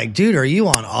was like, dude, are you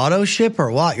on auto ship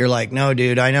or what? You're like, no,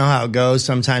 dude, I know how it goes.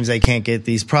 Sometimes they can't get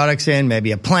these products in.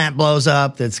 Maybe a plant blows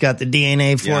up that's got the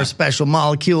DNA for a special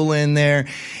molecule in there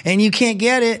and you can't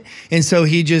get it. And so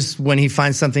he just, when he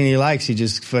finds something he likes, he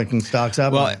just fucking stocks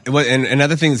up. Well, and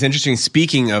another thing that's interesting,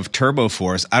 speaking of Turbo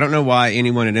Force, I don't know why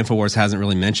anyone at InfoWars hasn't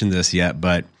really mentioned this yet,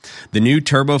 but the new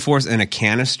Turbo Force in a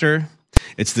canister,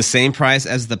 it's the same price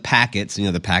as the packets.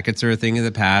 The packets are a thing of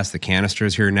the past. The canister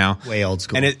is here now. Way old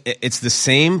school. And it's the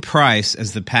same price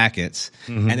as the packets.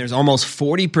 Mm-hmm. And there's almost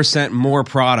 40% more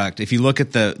product. If you look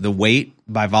at the weight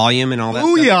by volume and all that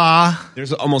stuff, yeah.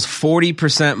 There's almost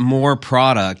 40% more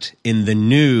product in the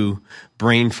new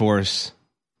Brain Force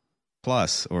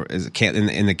Plus, or is it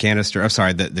in the canister? I'm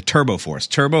sorry, the Turbo Force.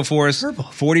 Turbo Force,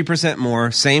 40% more,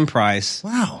 same price.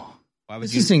 Wow.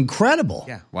 This is incredible.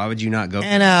 Yeah. Why would you not go?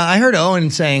 And I heard Owen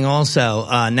saying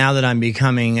also, now that I'm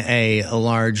becoming a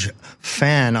large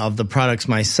fan of the products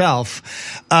myself,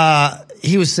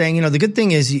 he was saying, the good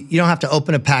thing is you don't have to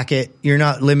open a packet. You're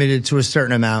not limited to a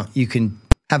certain amount. You can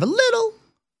have a little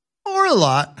or a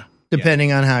lot,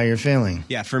 depending on how you're feeling.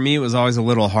 Yeah, for me, it was always a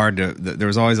little hard there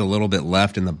was always a little bit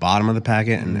left in the bottom of the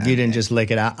packet. And you didn't just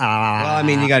lick it out. Well, I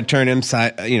mean, you got to turn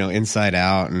inside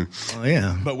out. And,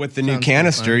 yeah. But with the new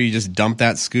canister, you just dump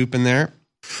that scoop in there.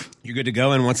 You're good to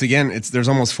go. And once again, there's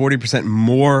almost 40%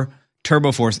 more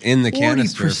Turbo Force in the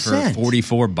canister for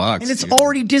 $44. And it's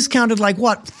already discounted like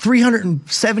what,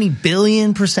 370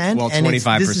 billion%? Well,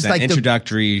 25%. Like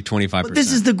introductory 25%. But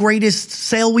this is the greatest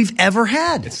sale we've ever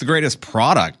had. It's the greatest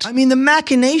product. I mean, the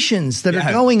machinations that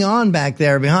are going on back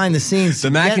there behind the scenes.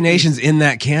 The machinations in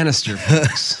that canister,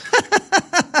 folks.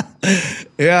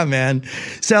 Yeah, man.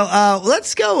 So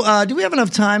let's go. Do we have enough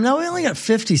time? No, we only got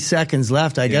 50 seconds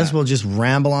left. I guess we'll just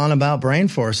ramble on about Brain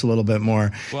Force a little bit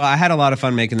more. Well, I had a lot of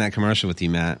fun making that commercial with you,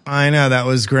 Matt. I know. That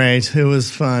was great. It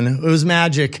was fun. It was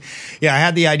magic. Yeah, I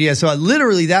had the idea. So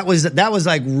literally that was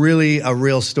like really a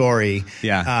real story.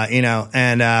 Yeah.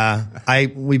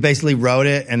 And we basically wrote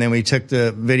it and then we took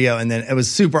the video and then it was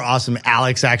super awesome.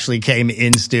 Alex actually came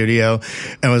in studio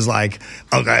and was like,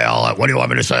 okay, what do you want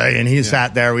me to say? And he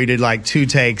sat there. We did like 2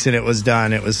 takes and it was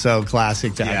done. It was so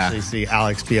classic to actually see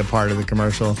Alex be a part of the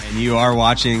commercial. And you are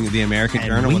watching the American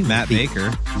Journal with Matt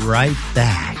Baker. Right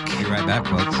back. Be right back,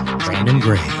 folks. Brandon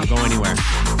Gray. Don't go anywhere.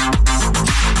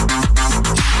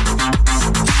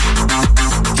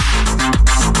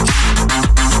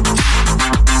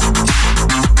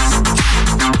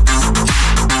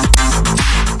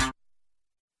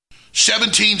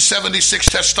 1776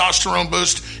 Testosterone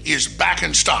Boost is back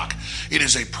in stock. It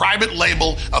is a private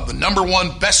label of the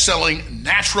 #1 best-selling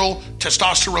natural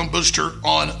testosterone booster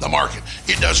on the market.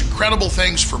 It does incredible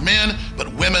things for men,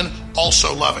 but women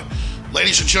also love it.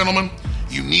 Ladies and gentlemen,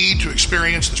 you need to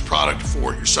experience this product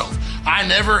for yourself. I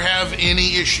never have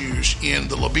any issues in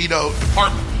the libido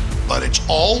department, but it's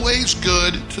always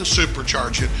good to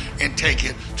supercharge it and take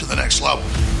it to the next level.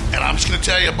 And I'm just going to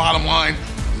tell you, bottom line,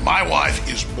 my wife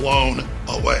is blown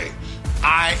away.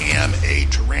 I am a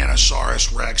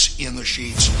Tyrannosaurus Rex in the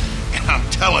sheets. And I'm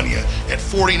telling you, at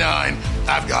 49,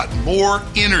 I've got more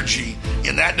energy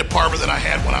in that department than I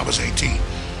had when I was 18.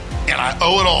 And I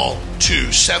owe it all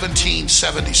to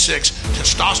 1776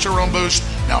 Testosterone Boost,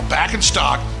 now back in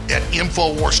stock at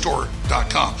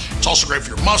InfoWarsStore.com. It's also great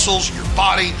for your muscles, your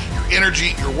body, your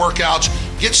energy, your workouts.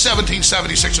 Get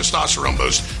 1776 Testosterone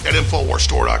Boost at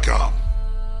InfoWarsStore.com.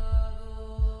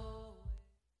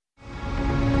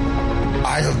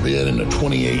 I have been in a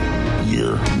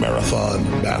 28-year marathon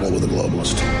battle with a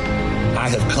globalist. I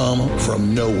have come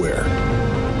from nowhere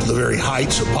to the very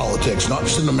heights of politics, not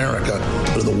just in America,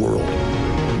 but in the world.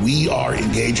 We are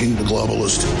engaging the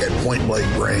globalist at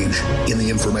point-blank range in the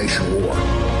information war.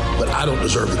 But I don't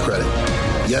deserve the credit.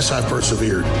 Yes, I've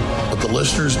persevered, but the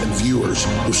listeners and viewers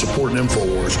who support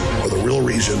InfoWars are the real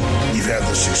reason we've had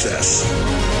this success.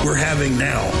 We're having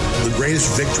now the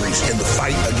greatest victories in the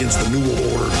fight against the New World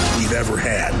Order we've ever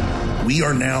had. We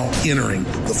are now entering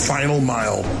the final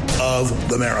mile of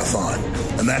the marathon.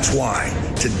 And that's why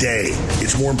today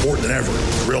it's more important than ever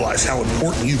to realize how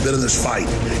important you've been in this fight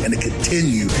and to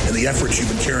continue in the efforts you've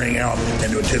been carrying out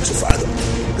and to intensify them.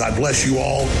 God bless you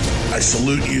all. I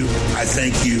salute you. I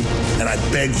thank you. And I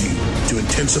beg you to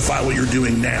intensify what you're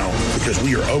doing now because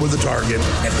we are over the target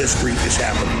and history is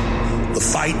happening. The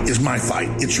fight is my fight.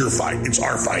 It's your fight. It's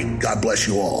our fight. God bless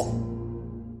you all.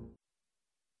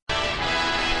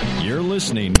 You're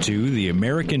listening to The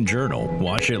American Journal.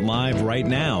 Watch it live right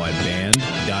now at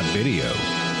band.video.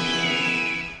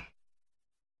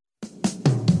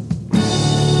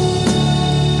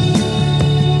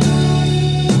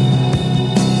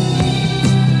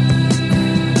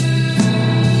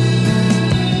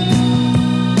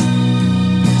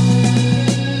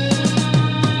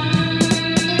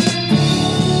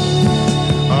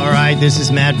 right, this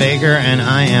is Matt Baker, and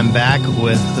I am back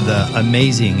with the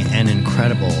amazing and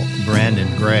incredible Brandon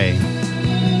Gray.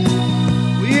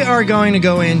 We are going to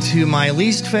go into my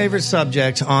least favorite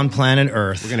subject on planet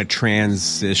Earth. We're going to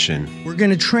transition. We're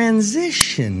going to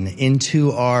transition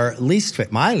into our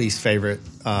my least favorite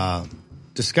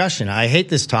discussion. I hate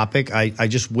this topic. I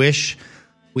just wish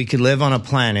we could live on a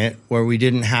planet where we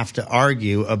didn't have to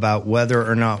argue about whether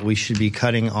or not we should be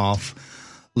cutting off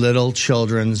little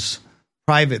children's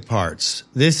private parts.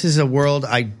 This is a world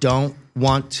I don't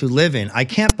want to live in. I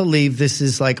can't believe this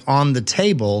is like on the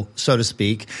table, so to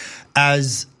speak,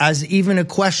 as even a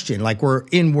question. Like we're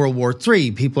in World War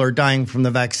III. People are dying from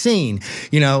the vaccine.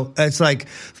 You know, it's like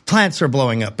plants are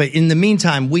blowing up. But in the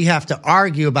meantime, we have to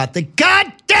argue about the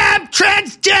goddamn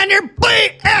transgender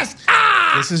BS.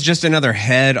 This is just another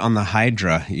head on the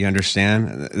Hydra. You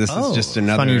understand? This is just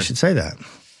another. Funny you should say that.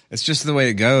 It's just the way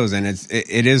it goes, and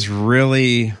it is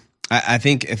really. I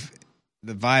think if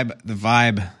the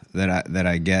vibe that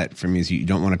I get from you is you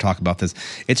don't want to talk about this.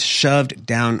 It's shoved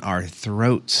down our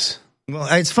throats. Well,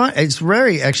 it's fun. It's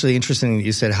very actually interesting that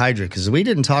you said Hydra, because we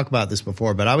didn't talk about this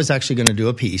before, but I was actually going to do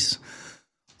a piece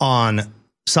on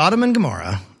Sodom and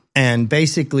Gomorrah and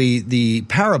basically the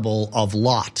parable of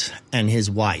Lot and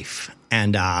his wife.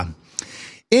 And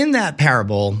in that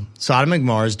parable, Sodom and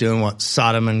Gomorrah is doing what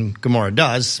Sodom and Gomorrah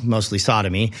does, mostly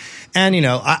sodomy. And, you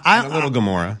know, a little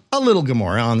Gomorrah. A little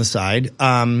Gomorrah on the side.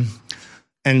 And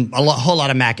whole lot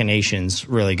of machinations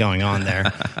really going on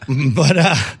there.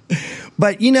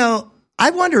 But, you know,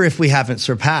 I wonder if we haven't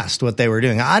surpassed what they were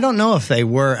doing. I don't know if they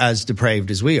were as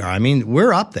depraved as we are. I mean,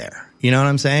 we're up there. You know what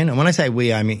I'm saying? And when I say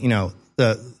we, I mean, you know,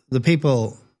 the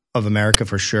people of America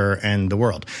for sure and the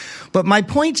world. But my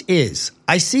point is,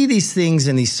 I see these things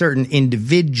in these certain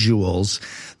individuals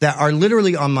that are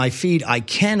literally on my feed. I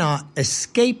cannot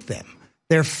escape them.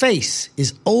 Their face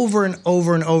is over and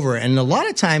over and over. And a lot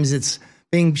of times it's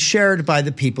being shared by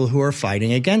the people who are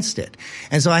fighting against it.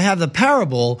 And so I have the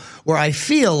parable where I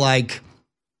feel like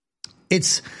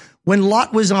it's when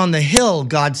Lot was on the hill,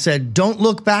 God said, don't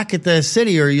look back at the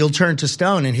city or you'll turn to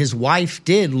stone. And his wife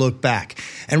did look back.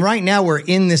 And right now we're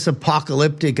in this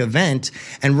apocalyptic event.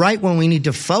 And right when we need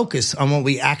to focus on what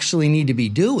we actually need to be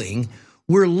doing,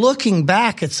 we're looking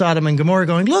back at Sodom and Gomorrah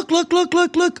going, look.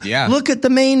 Yeah. Look at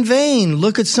the main vein.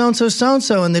 Look at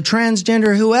so-and-so and the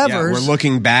transgender whoever. Yeah, we're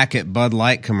looking back at Bud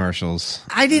Light commercials.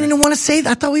 I didn't even want to say that.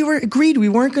 I thought we were agreed. We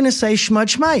weren't going to say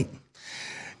schmudge-mite.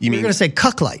 We were going to say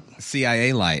cuck light.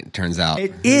 CIA light, turns out.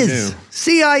 It is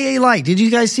CIA light. Did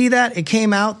you guys see that? It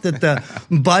came out that the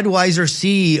Budweiser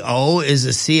CEO is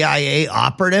a CIA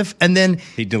operative. And then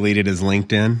he deleted his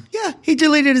LinkedIn. Yeah, he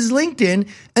deleted his LinkedIn.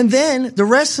 And then the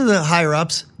rest of the higher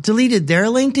ups deleted their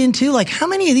LinkedIn too. Like, how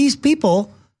many of these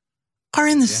people are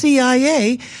in the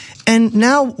CIA and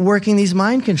now working these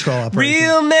mind control operations?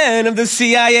 Real men of the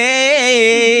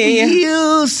CIA.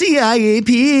 Real CIA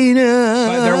peanut.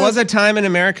 But there was a time in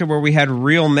America where we had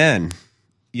real men,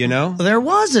 you know? There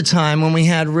was a time when we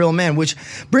had real men, which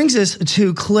brings us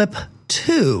to clip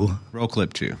 2. Roll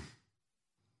clip 2.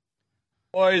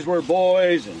 Boys were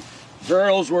boys and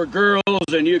girls were girls,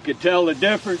 and you could tell the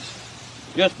difference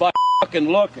just by fucking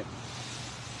looking.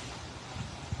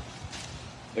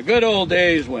 The good old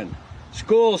days when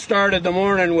school started the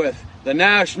morning with the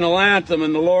national anthem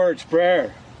and the Lord's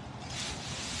Prayer,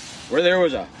 where there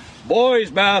was a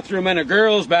boys' bathroom and a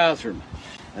girls' bathroom,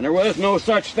 and there was no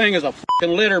such thing as a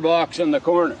fucking litter box in the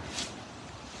corner.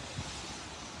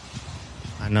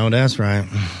 I know that's right.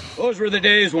 Those were the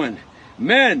days when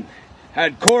men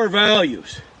had core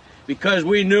values, because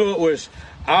we knew it was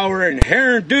our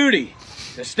inherent duty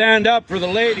to stand up for the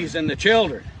ladies and the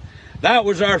children. That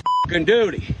was our fucking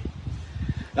duty.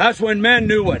 That's when men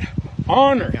knew what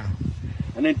honor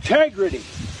and integrity,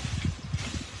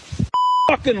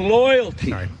 fucking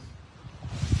loyalty,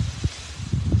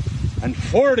 and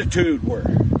fortitude were.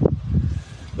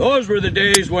 Those were the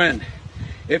days when,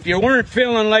 if you weren't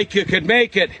feeling like you could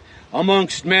make it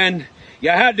amongst men,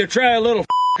 you had to try a little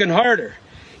fucking harder.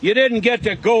 You didn't get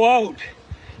to go out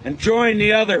and join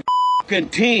the other fucking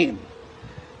team,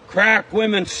 crack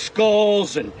women's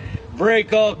skulls and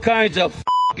break all kinds of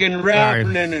fucking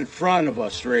happening in front of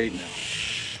us right now.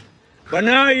 But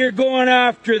now you're going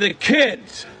after the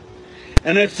kids,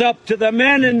 and it's up to the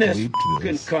men in this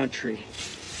fucking country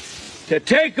to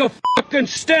take a fucking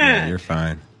stand. Yeah, you're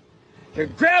fine. To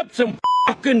grab some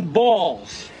fucking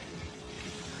balls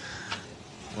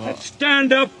and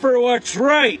stand up for what's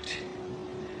right.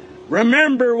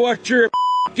 Remember what your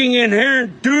fucking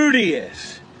inherent duty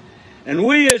is. And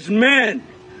we as men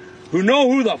who know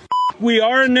who the we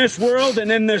are in this world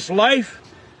and in this life,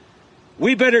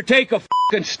 we better take a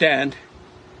fucking stand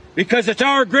Because it's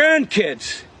our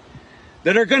grandkids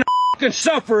that are going to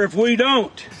suffer if we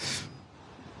don't.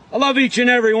 I love each and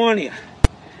every one of you.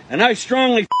 And I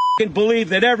strongly believe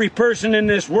that every person in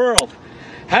this world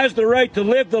has the right to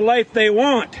live the life they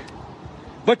want.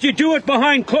 But you do it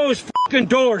behind closed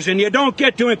doors, and you don't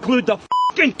get to include the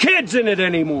kids in it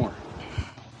anymore.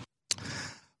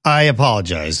 I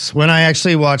apologize. When I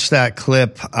actually watched that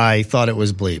clip, I thought it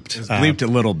was bleeped. It was bleeped a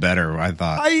little better, I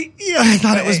thought. I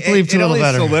thought it was bleeped a little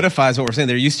better. It solidifies what we're saying.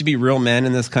 There used to be real men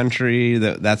in this country.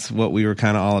 That's what we were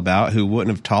kind of all about, who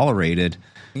wouldn't have tolerated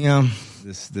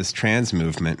this trans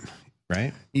movement,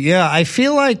 right? Yeah, I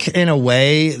feel like in a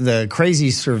way the crazy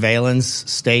surveillance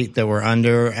state that we're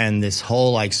under and this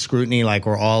whole like scrutiny, like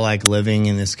we're all like living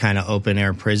in this kind of open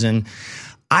air prison.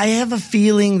 I have a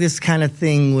feeling this kind of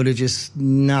thing would have just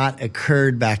not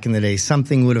occurred back in the day.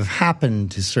 Something would have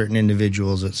happened to certain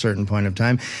individuals at a certain point of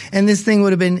time, and this thing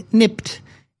would have been nipped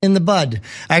in the bud.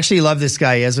 I actually love this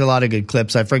guy. He has a lot of good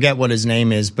clips. I forget what his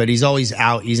name is, but he's always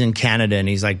out. He's in Canada, and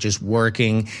he's like just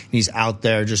working. He's out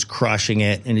there just crushing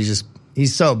it, and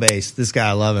he's so based. This guy,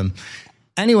 I love him.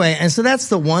 Anyway, and so that's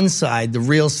the one side, the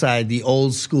real side, the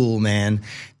old school man.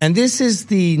 And this is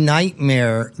the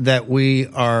nightmare that we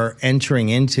are entering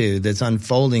into that's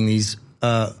unfolding. These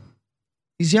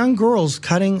young girls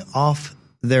cutting off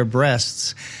their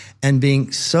breasts and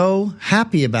being so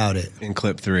happy about it. In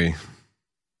clip 3.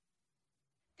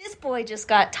 This boy just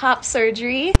got top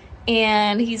surgery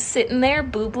and he's sitting there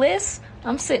boobless.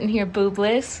 I'm sitting here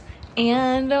boobless.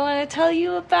 And I want to tell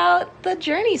you about the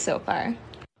journey so far.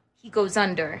 He goes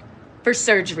under for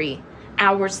surgery.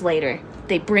 Hours later,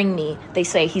 they bring me. They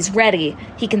say, he's ready.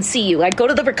 He can see you. I go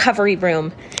to the recovery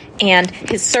room, and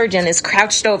his surgeon is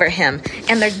crouched over him,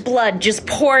 and there's blood just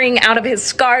pouring out of his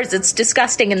scars. It's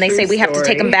disgusting, and they say, we have to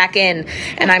take him back in.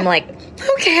 And I'm like,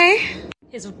 okay.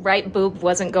 His right boob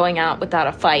wasn't going out without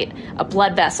a fight. A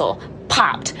blood vessel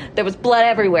popped. There was blood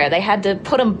everywhere. They had to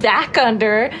put him back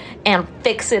under and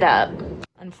fix it up.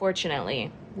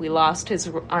 Unfortunately, we lost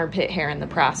his armpit hair in the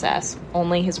process.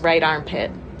 Only his right armpit.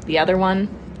 The other one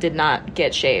did not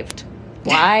get shaved.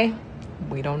 Why?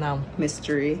 We don't know.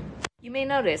 Mystery. You may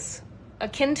notice,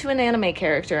 akin to an anime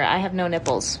character, I have no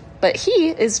nipples. But he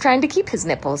is trying to keep his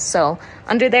nipples. So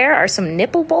under there are some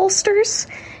nipple bolsters.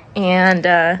 And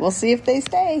we'll see if they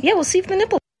stay. Yeah, we'll see if the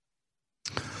nipple.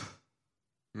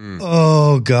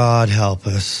 Oh, God help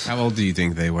us. How old do you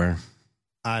think they were?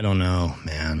 I don't know,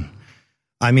 man.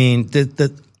 I mean,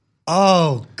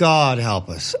 oh, God help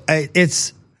us. I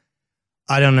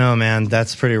don't know, man.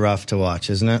 That's pretty rough to watch,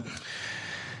 isn't it?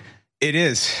 It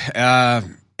is.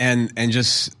 And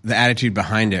just the attitude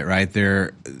behind it, right?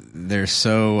 They're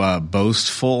so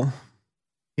boastful.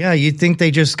 Yeah, you'd think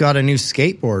they just got a new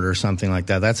skateboard or something like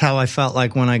that. That's how I felt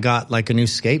like when I got like a new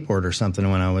skateboard or something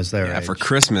when I was there. Yeah, for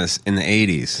Christmas in the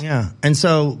 80s. Yeah. And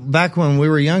so back when we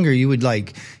were younger, you would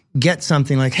like get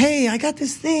something like, hey, I got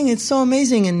this thing. It's so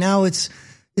amazing. And now it's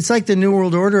like the New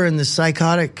World Order and the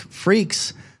psychotic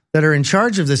freaks that are in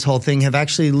charge of this whole thing have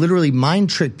actually literally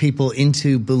mind tricked people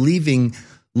into believing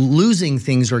losing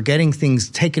things or getting things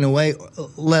taken away,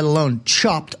 let alone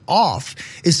chopped off,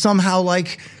 is somehow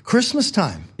like Christmas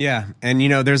time. Yeah. And, you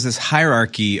know, there's this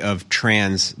hierarchy of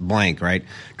trans blank, right?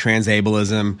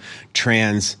 Transableism,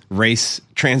 trans race,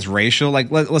 transracial.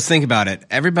 Like, let's think about it.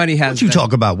 Everybody has. What you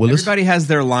talk about, Willis? Everybody has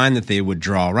their line that they would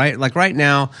draw, right? Like right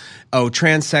now,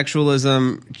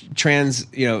 transsexualism,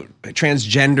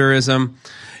 transgenderism.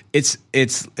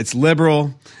 It's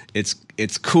liberal. It's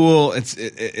cool.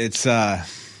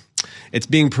 It's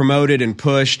being promoted and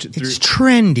pushed. It's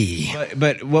trendy.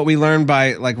 But what we learned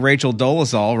by like Rachel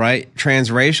Dolezal, right?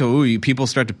 Transracial. People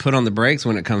start to put on the brakes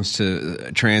when it comes to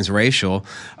transracial.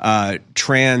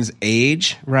 Trans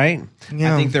age, right?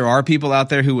 Yeah. I think there are people out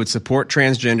there who would support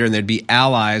transgender and they'd be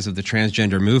allies of the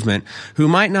transgender movement who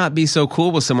might not be so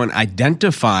cool with someone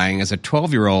identifying as a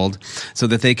 12-year-old so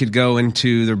that they could go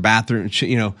into their bathroom,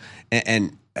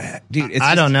 and dude,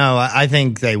 I don't know. I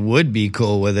think they would be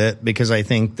cool with it because I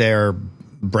think they're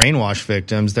brainwash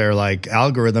victims. They're like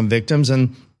algorithm victims.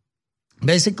 And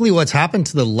basically what's happened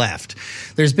to the left,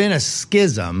 there's been a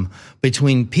schism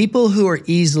between people who are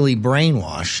easily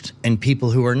brainwashed and people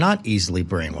who are not easily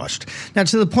brainwashed. Now,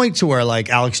 to the point to where like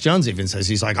Alex Jones even says,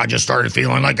 he's like, I just started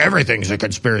feeling like everything's a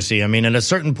conspiracy. I mean, at a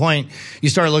certain point, you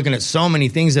start looking at so many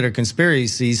things that are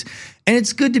conspiracies, and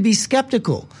it's good to be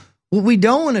skeptical. What we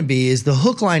don't want to be is the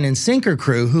hook, line, and sinker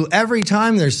crew who every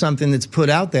time there's something that's put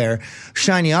out there,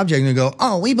 shiny object, and go,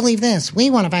 oh, we believe this. We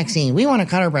want a vaccine. We want to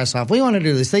cut our breasts off. We want to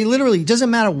do this. They literally, it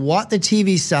doesn't matter what the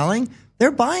TV's selling, they're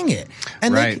buying it.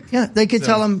 And they could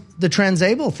tell them the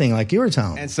transable thing like you were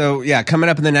telling. And so,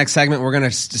 coming up in the next segment, we're going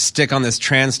to stick on this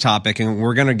trans topic, and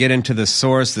we're going to get into the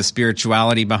source, the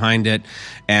spirituality behind it,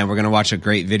 and we're going to watch a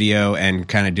great video and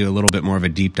kind of do a little bit more of a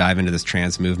deep dive into this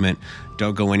trans movement.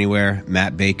 Don't go anywhere.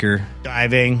 Matt Baker.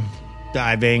 Diving.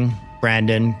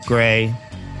 Brandon Gray.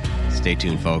 Stay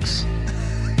tuned, folks.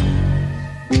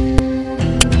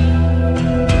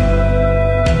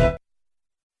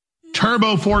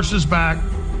 Turbo Force is back,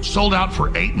 sold out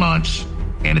for 8 months,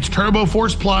 and it's Turbo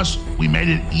Force Plus. We made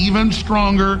it even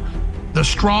stronger, the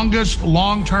strongest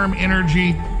long-term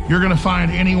energy you're going to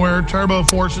find anywhere. Turbo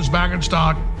Force is back in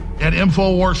stock at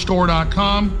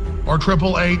InfoWarsStore.com or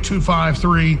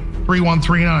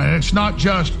 888-253-3139. And it's not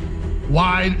just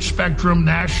wide-spectrum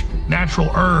natural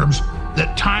herbs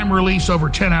that time release over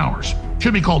 10 hours.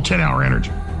 Should be called 10-hour energy.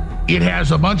 It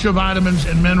has a bunch of vitamins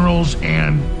and minerals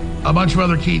and a bunch of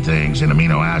other key things and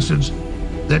amino acids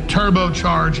that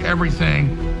turbocharge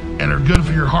everything and are good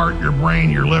for your heart, your brain,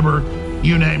 your liver,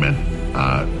 you name it.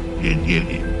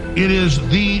 It is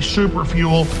the super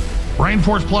fuel. Brain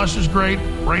Force Plus is great.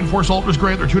 Brain Force Ultra is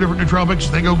great. They're two different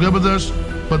nootropics. They go good with this.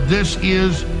 But this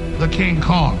is the King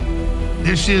Kong.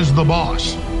 This is the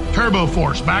boss. Turbo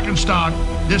Force, back in stock,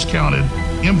 discounted.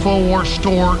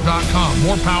 InfoWarsStore.com.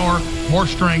 More power, more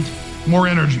strength, more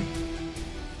energy.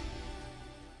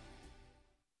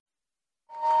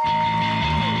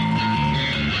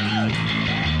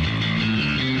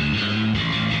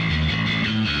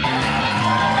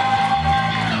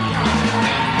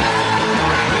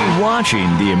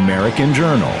 Watching the American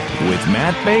Journal with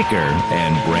Matt Baker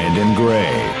and Brandon Gray.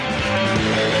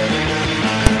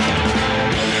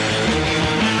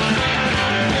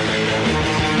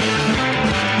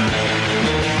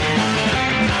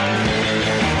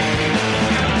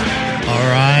 All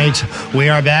right, we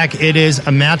are back. It is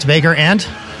Matt Baker and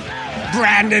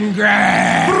Brandon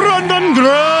Gray. Brandon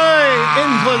Gray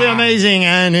in for the amazing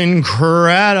and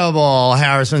incredible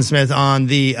Harrison Smith on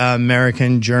the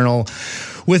American Journal,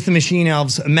 with the machine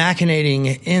elves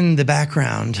machinating in the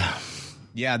background.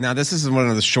 Yeah, now this is one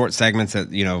of the short segments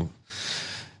that,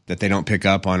 that they don't pick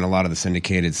up on a lot of the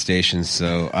syndicated stations.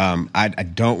 So I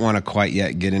don't want to quite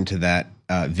yet get into that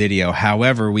video.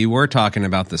 However, we were talking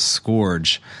about the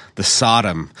scourge, the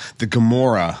Sodom, the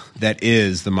Gomorrah that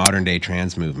is the modern day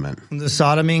trans movement. The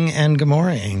sodoming and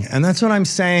Gomorrahing. And that's what I'm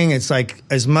saying. It's like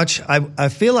as much, I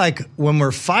feel like when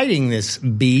we're fighting this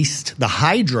beast, the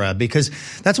Hydra, because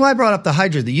that's why I brought up the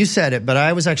Hydra. That you said it, but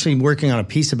I was actually working on a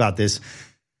piece about this.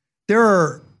 There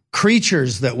are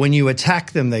creatures that when you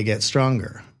attack them, they get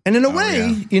stronger. And in a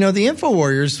way, the Info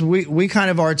Warriors, we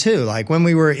kind of are too. Like when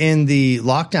we were in the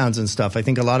lockdowns and stuff, I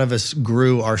think a lot of us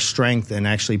grew our strength and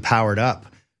actually powered up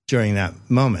during that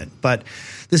moment. But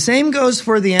the same goes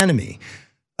for the enemy.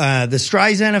 The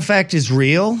Streisand effect is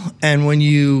real. And when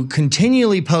you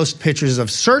continually post pictures of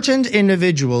certain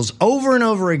individuals over and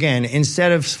over again,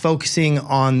 instead of focusing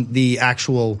on the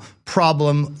actual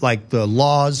problem, like the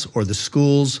laws or the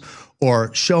schools,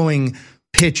 or showing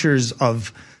pictures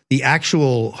of the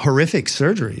actual horrific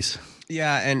surgeries.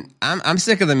 Yeah, and I'm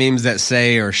sick of the memes that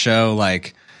say or show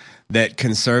like that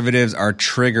conservatives are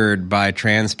triggered by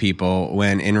trans people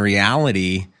when in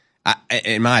reality,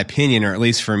 in my opinion, or at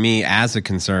least for me as a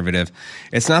conservative,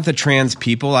 it's not the trans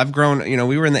people. I've grown,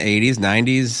 we were in the 80s,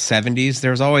 90s, 70s.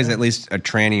 There was always at least a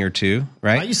tranny or two,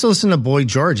 right? I used to listen to Boy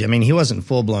George. I mean, he wasn't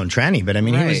full-blown tranny, but I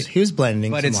mean, he was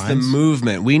blending but some it's lines. The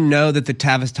movement. We know that the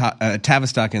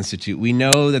Tavistock Institute, we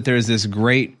know that there's this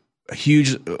great,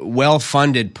 huge,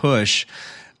 well-funded push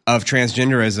of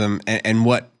transgenderism and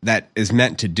what that is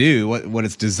meant to do, what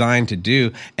it's designed to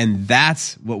do. And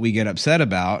that's what we get upset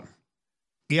about.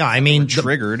 Yeah, I mean,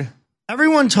 triggered.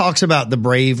 Everyone talks about the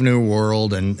Brave New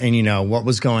World and what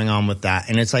was going on with that.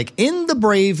 And it's like in the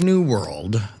Brave New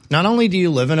World, not only do you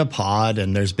live in a pod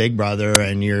and there's Big Brother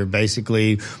and you're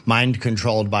basically mind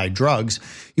controlled by drugs,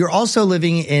 you're also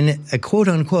living in a quote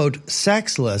unquote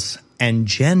sexless and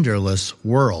genderless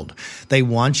world. They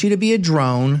want you to be a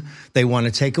drone. They want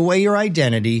to take away your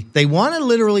identity. They want to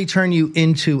literally turn you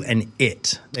into an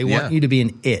it. They want you to be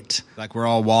an it. Like we're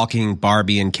all walking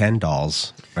Barbie and Ken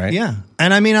dolls, right? Yeah.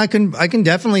 And I mean, I can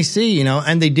definitely see,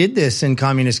 and they did this in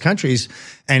communist countries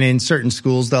and in certain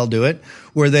schools, they'll do it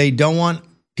where they don't want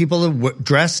people to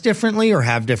dress differently or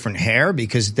have different hair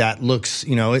because that looks,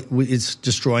 it's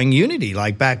destroying unity.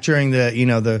 Like back during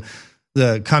the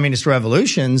communist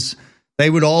revolutions, they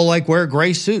would all wear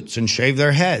gray suits and shave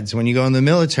their heads. When you go in the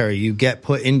military, you get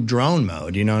put in drone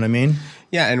mode. You know what I mean?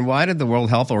 Yeah. And why did the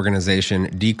World Health Organization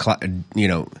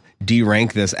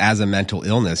de-rank this as a mental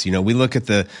illness. You know, we look at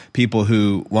the people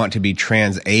who want to be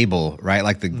trans-able, right?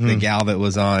 Like the gal that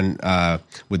was on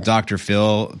with Dr.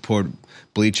 Phil, poured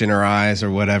bleach in her eyes or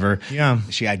whatever. Yeah.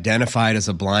 She identified as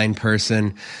a blind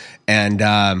person,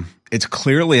 and it's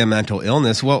clearly a mental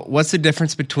illness. Well, what's the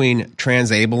difference between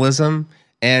transableism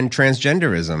and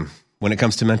transgenderism when it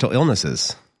comes to mental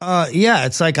illnesses? Yeah,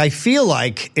 it's like I feel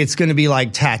like it's going to be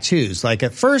like tattoos. Like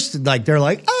at first, like they're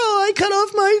like, oh, I cut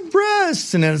off my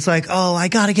breasts, and then it's like, oh, I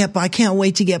can't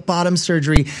wait to get bottom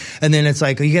surgery, and then it's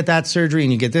like, oh, you get that surgery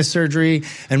and you get this surgery,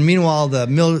 and meanwhile the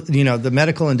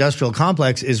medical industrial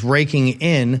complex is raking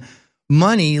in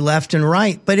money left and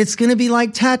right, but it's going to be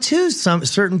like tattoos. Some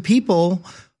certain people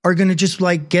are going to just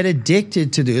like get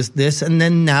addicted to this, and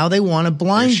then now they want to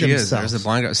blind themselves. There's a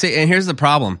blind girl. See, and here's the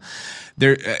problem.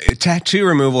 Tattoo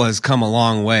removal has come a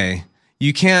long way.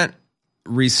 You can't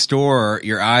restore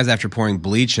your eyes after pouring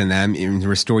bleach in them and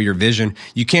restore your vision.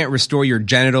 You can't restore your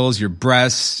genitals, your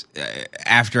breasts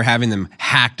after having them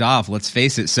hacked off. Let's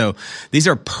face it. So these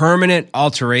are permanent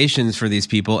alterations for these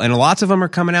people. And lots of them are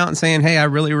coming out and saying, hey, I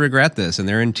really regret this. And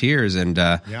they're in tears. And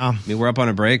I mean, we're up on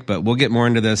a break, but we'll get more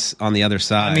into this on the other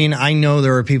side. I mean, I know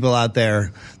there are people out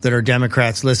there that are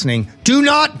Democrats listening. Do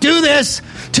not do this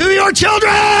to your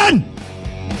children!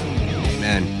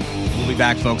 Amen. We'll be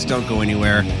back, folks. Don't go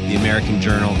anywhere. The American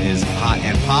Journal is hot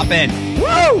and poppin'.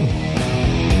 Woo!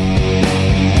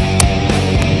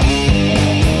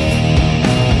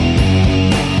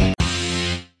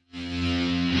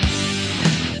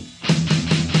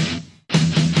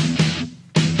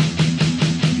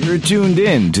 You're tuned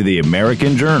in to the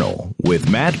American Journal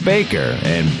with Matt Baker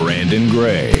and Brandon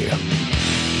Gray.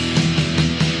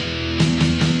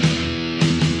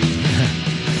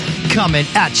 Coming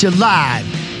at you live,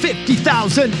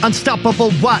 50,000 unstoppable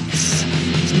watts.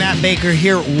 It's Matt Baker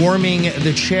here, warming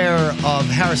the chair of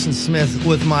Harrison Smith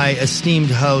with my esteemed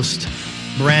host,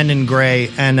 Brandon Gray.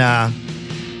 And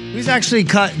we've actually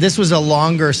cut, this was a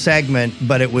longer segment,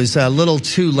 but it was a little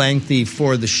too lengthy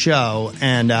for the show.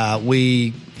 And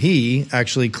he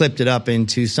actually clipped it up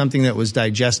into something that was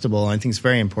digestible. I think it's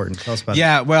very important. Tell us about it.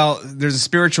 Yeah, well, there's a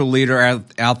spiritual leader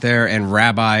out there and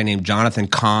rabbi named Jonathan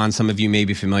Cahn. Some of you may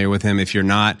be familiar with him. If you're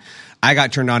not, I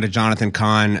got turned on to Jonathan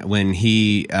Cahn when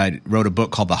he wrote a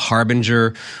book called The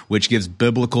Harbinger, which gives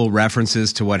biblical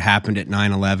references to what happened at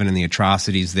 9/11 and the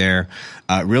atrocities there.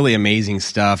 Really amazing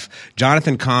stuff.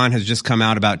 Jonathan Cahn has just come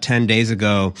out about 10 days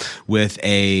ago with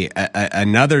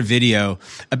another video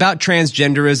about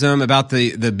transgenderism, about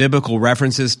the biblical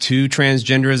references to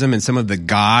transgenderism and some of the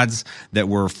gods that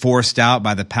were forced out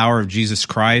by the power of Jesus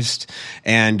Christ.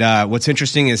 And what's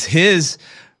interesting is his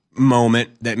moment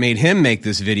that made him make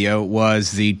this video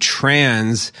was the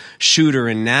trans shooter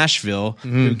in Nashville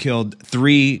who killed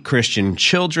 3 Christian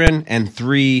children and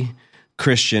 3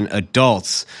 Christian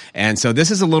adults. And so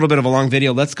this is a little bit of a long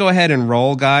video. Let's go ahead and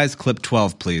roll, guys. Clip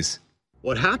 12, please.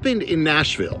 What happened in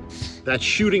Nashville, that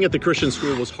shooting at the Christian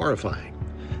school, was horrifying.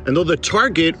 And though the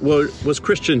target was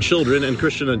Christian children and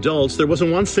Christian adults, there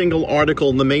wasn't one single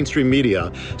article in the mainstream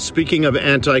media speaking of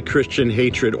anti-Christian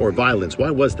hatred or violence.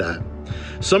 Why was that?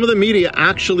 Some of the media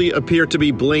actually appear to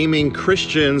be blaming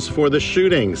Christians for the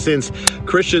shooting, since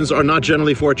Christians are not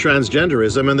generally for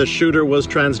transgenderism and the shooter was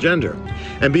transgender.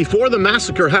 And before the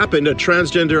massacre happened, a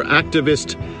transgender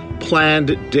activist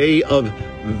planned day of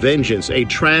vengeance. A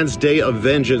trans day of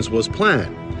vengeance was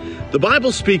planned. The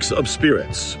Bible speaks of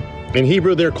spirits. In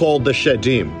Hebrew, they're called the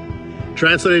Shedim.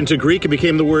 Translated into Greek, it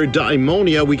became the word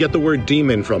daimonia. We get the word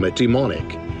demon from it, demonic.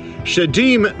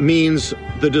 Shedim means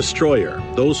the destroyer,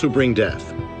 those who bring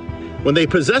death. When they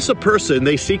possess a person,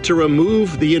 they seek to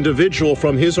remove the individual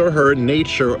from his or her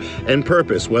nature and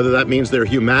purpose, whether that means their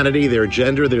humanity, their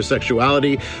gender, their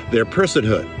sexuality, their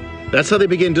personhood. That's how they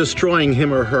begin destroying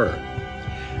him or her.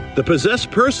 The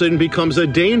possessed person becomes a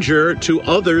danger to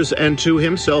others and to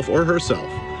himself or herself,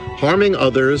 harming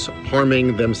others,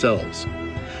 harming themselves.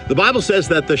 The Bible says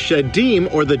that the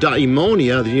Shedim, or the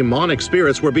daimonia, the demonic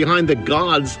spirits, were behind the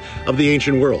gods of the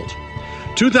ancient world.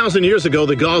 2,000 years ago,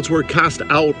 the gods were cast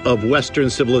out of Western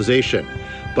civilization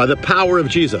by the power of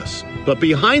Jesus. But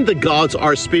behind the gods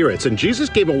are spirits, and Jesus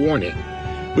gave a warning,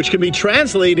 which can be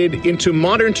translated into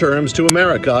modern terms to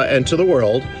America and to the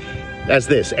world as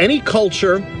this: any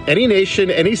culture, any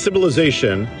nation, any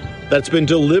civilization that's been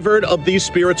delivered of these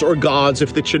spirits or gods,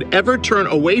 if it should ever turn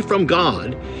away from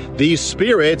God, these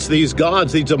spirits, these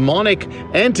gods, these demonic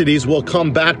entities will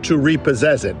come back to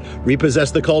repossess it,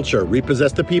 repossess the culture,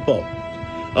 repossess the people.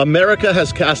 America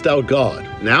has cast out God.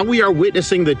 Now we are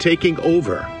witnessing the taking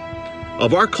over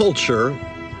of our culture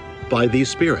by these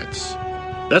spirits.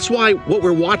 That's why what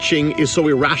we're watching is so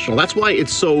irrational. That's why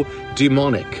it's so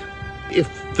demonic.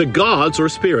 if the gods or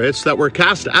spirits that were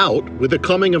cast out with the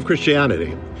coming of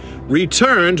Christianity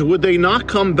returned, would they not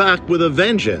come back with a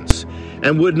vengeance?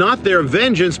 And would not their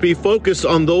vengeance be focused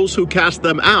on those who cast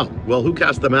them out? Well, who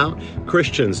cast them out?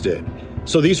 Christians did.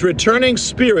 So these returning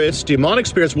spirits, demonic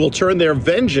spirits, will turn their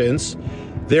vengeance,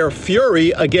 their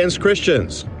fury against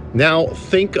Christians. Now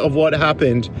think of what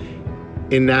happened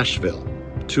in Nashville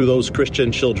to those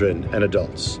Christian children and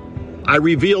adults. I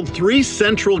revealed 3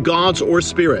 central gods or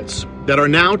spirits that are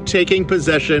now taking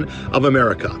possession of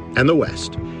America and the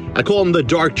West. I call them the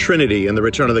Dark Trinity in the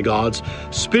Return of the Gods,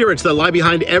 spirits that lie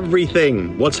behind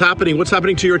everything. What's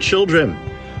happening to your children?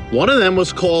 One of them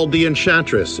was called the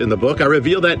Enchantress. In the book, I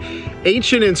reveal that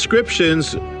ancient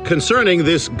inscriptions concerning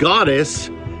this goddess,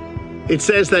 it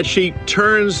says that she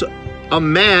turns a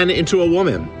man into a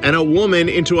woman and a woman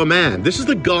into a man. This is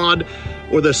the god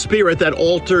or the spirit that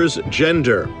alters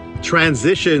gender,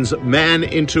 transitions man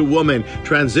into woman,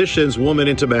 transitions woman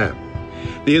into man.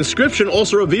 The inscription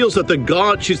also reveals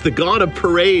that she's the god of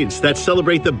parades that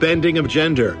celebrate the bending of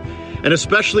gender. And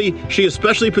she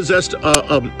especially possessed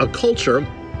a culture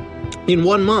in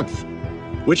one month.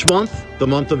 Which month? The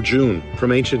month of June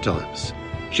from ancient times.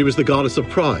 She was the goddess of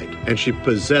pride, and she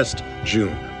possessed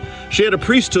June. She had a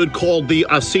priesthood called the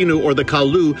Asinu or the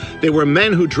Kalu. They were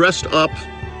men who dressed up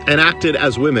and acted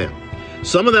as women.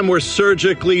 Some of them were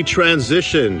surgically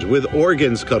transitioned with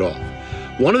organs cut off.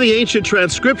 One of the ancient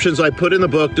transcriptions I put in the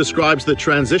book describes the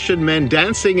transitioned men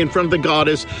dancing in front of the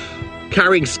goddess,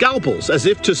 carrying scalpels as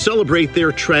if to celebrate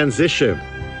their transition.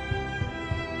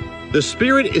 The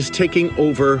spirit is taking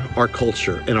over our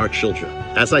culture and our children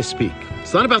as I speak.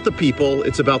 It's not about the people,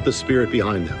 it's about the spirit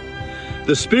behind them.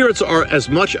 The spirits are as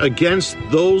much against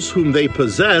those whom they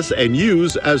possess and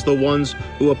use as the ones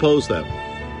who oppose them.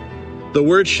 The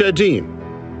word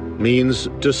Shedim means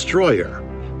destroyer.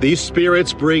 These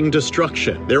spirits bring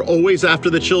destruction. They're always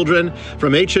after the children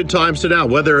from ancient times to now,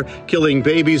 whether killing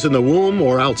babies in the womb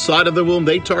or outside of the womb.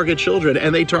 They target children,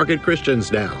 and they target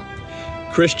Christians now.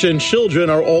 Christian children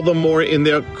are all the more in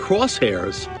their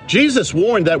crosshairs. Jesus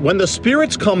warned that when the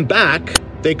spirits come back,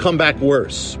 they come back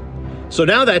worse. So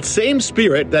now that same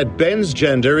spirit that bends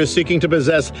gender is seeking to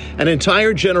possess an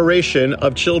entire generation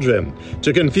of children,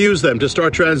 to confuse them, to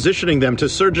start transitioning them, to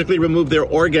surgically remove their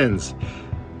organs.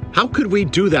 How could we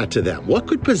do that to them? What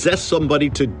could possess somebody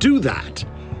to do that?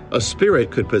 A spirit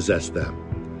could possess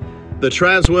them. The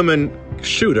trans woman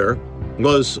shooter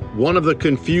was one of the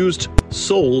confused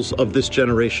souls of this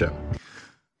generation.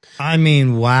 I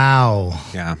mean, wow.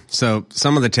 Yeah. So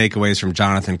some of the takeaways from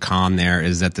Jonathan Cahn there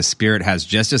is that the spirit has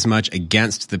just as much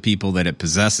against the people that it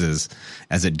possesses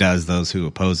as it does those who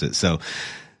oppose it. So,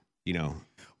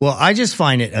 Well, I just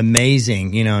find it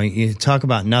amazing. You talk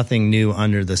about nothing new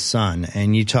under the sun,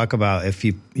 and you talk about if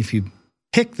you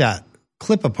pick that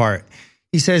clip apart,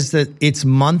 he says that its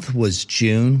month was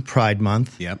June, Pride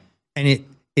Month. Yep. And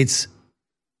its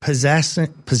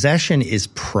possession is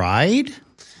pride.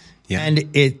 Yeah.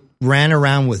 And it ran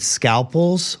around with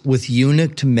scalpels, with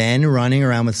eunuch men running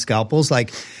around with scalpels.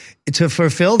 Like, to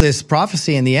fulfill this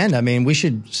prophecy in the end, I mean, we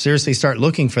should seriously start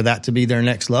looking for that to be their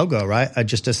next logo, right?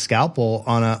 Just a scalpel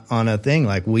on a thing.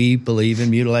 Like, we believe in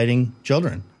mutilating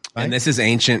children. Right? And this is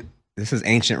ancient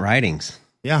writings.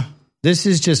 Yeah. This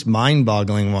is just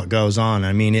mind-boggling what goes on.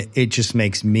 I mean, it just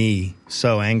makes me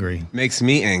so angry. Makes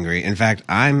me angry. In fact,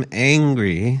 I'm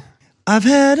angry. I've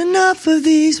had enough of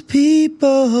these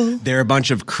people. They're a bunch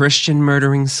of Christian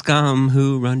murdering scum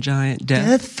who run giant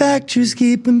death factories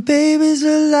keeping babies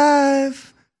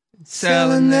alive,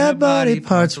 selling their body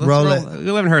parts. Roll it. We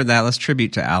haven't heard that. Let's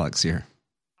tribute to Alex here.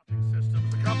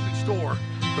 The company store,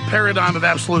 the paradigm of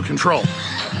absolute control.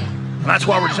 And that's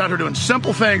why we're just out here doing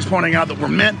simple things, pointing out that we're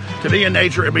meant to be in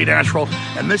nature and be natural.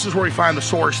 And this is where we find the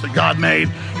source that God made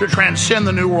to transcend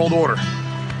the New World Order.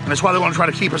 And that's why they want to try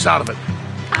to keep us out of it.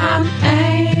 I'm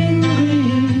angry.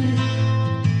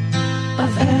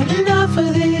 I've had enough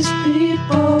of these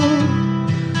people.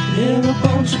 They're a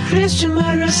bunch of Christian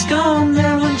murderers scum.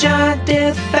 They're on giant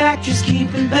death factories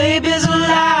keeping babies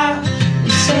alive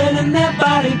and selling their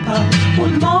body parts.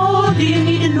 What more do you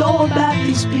need to know about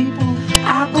these people?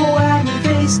 I go out and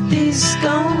face these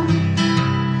scum.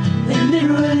 They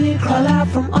literally crawl out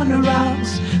from under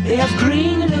rocks. They have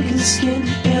green looking skin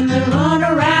and they run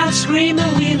around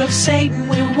screaming, we love Satan,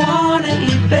 we wanna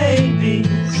eat babies.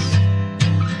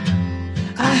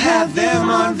 I have them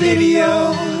on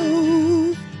video.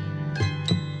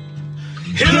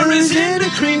 Hillary's in a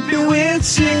creepy weird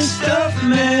sick stuff,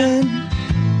 man.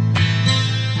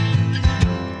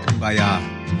 Kumbaya.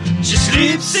 She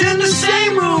sleeps in the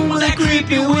same room with that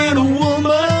creepy widow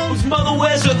woman whose mother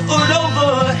wears a hood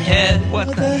over her head.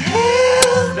 What the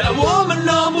hell? That woman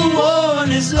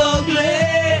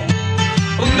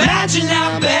Imagine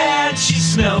how bad she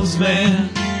smells, man.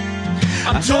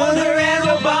 I'm told her and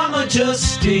Obama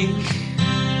just stink.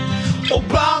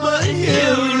 Obama and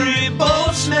Hillary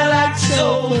both smell like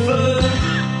sulfur.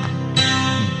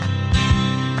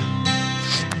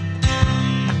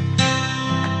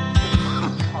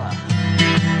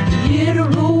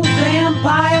 Little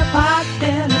vampire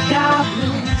pot-bellied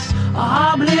goblins are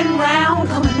hobbling round,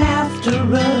 coming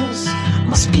after us.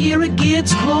 My spirit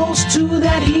gets close to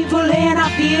that evil and I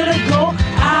feel it go.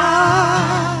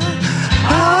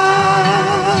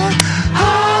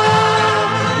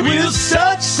 We're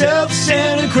such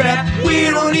self-centered crap. We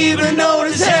don't even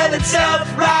notice hell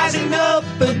itself rising up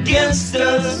against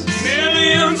us.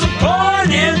 Millions of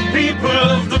pointed people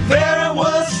of the very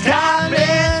worst time,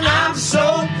 and I'm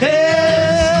so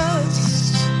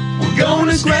pissed. We're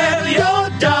gonna grab your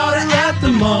daughter at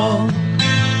the mall.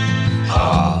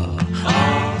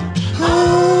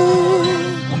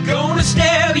 We're gonna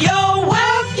stab your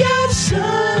wife, your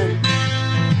son.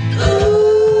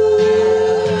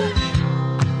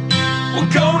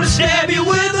 We're gonna stab you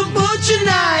with a butcher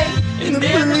knife, and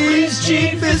then the police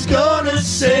chief is gonna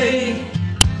say,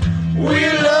 we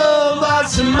love our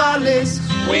Somalis,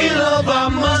 we love our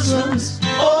Muslims.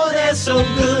 Oh, they're so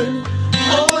good.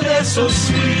 Oh, they're so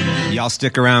sweet. Y'all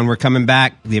stick around. We're coming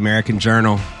back. The American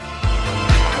Journal.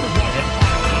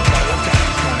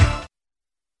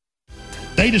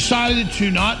 They decided to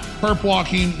not perp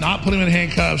walking, not put him in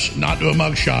handcuffs, not do a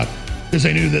mugshot, because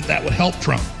they knew that that would help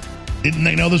Trump. Didn't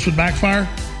they know this would backfire?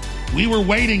 We were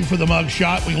waiting for the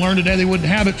mugshot. We learned today they wouldn't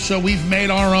have it, so we've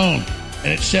made our own.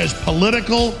 And it says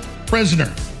political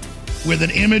prisoner with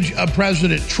an image of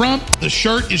President Trump. The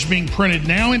shirt is being printed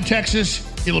now in Texas.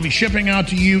 It'll be shipping out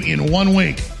to you in 1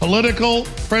 week. Political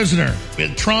prisoner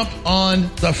with Trump on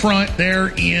the front there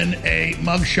in a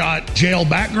mugshot jail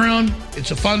background. It's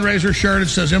a fundraiser shirt. It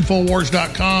says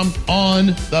Infowars.com on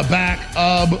the back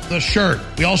of the shirt.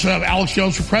 We also have Alex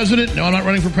Jones for president. No, I'm not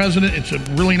running for president. It's a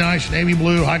really nice navy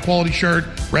blue, high quality shirt.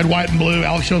 Red, white, and blue.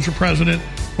 Alex Jones for president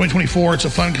 2024. It's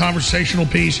a fun conversational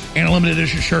piece and a limited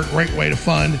edition shirt. Great way to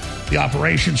fund the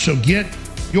operation. So get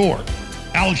your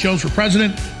Alex Jones for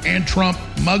president and Trump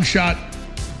mugshot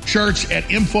shirts at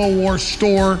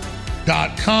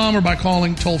InfoWarsStore.com or by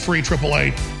calling toll-free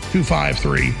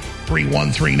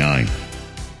 888-253-3139.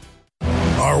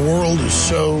 Our world is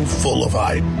so full of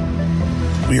hype.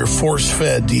 We are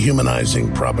force-fed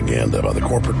dehumanizing propaganda by the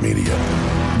corporate media,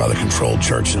 by the controlled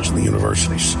churches and the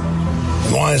universities.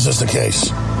 And why is this the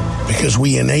case? Because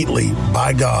we innately,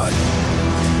 by God,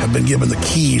 have been given the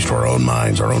keys to our own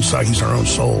minds, our own psyches, our own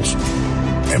souls.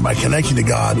 And by connecting to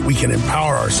God, we can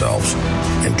empower ourselves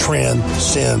and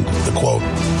transcend the, quote,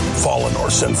 fallen or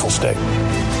sinful state.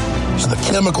 So the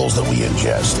chemicals that we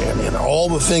ingest and all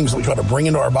the things that we try to bring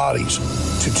into our bodies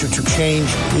to change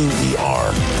who we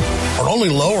are only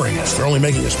lowering us. They're only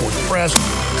making us more depressed.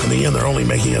 In the end, they're only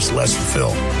making us less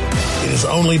fulfilled. It is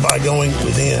only by going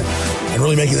within and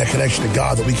really making that connection to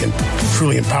God that we can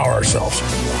truly empower ourselves.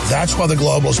 That's why the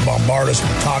globalists bombard us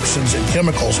with toxins and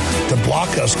chemicals to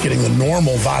block us getting the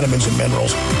normal vitamins and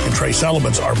minerals and trace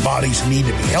elements our bodies need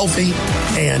to be healthy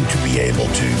and to be able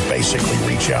to basically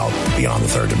reach out beyond the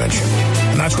third dimension.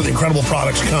 And that's where the incredible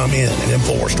products come in at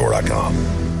InfoWarsStore.com.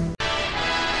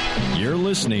 You're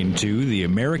listening to The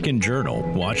American Journal.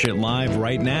 Watch it live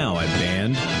right now at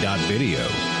band.video.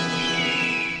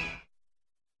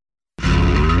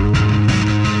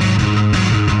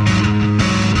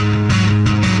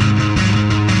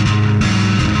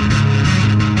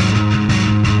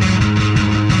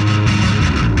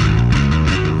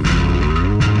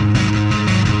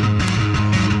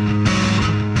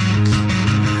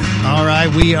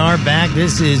 We are back.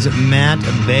 This is Matt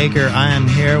Baker. I am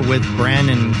here with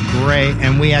Brandon Gray,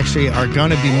 and we actually are going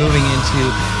to be moving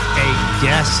into a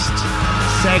guest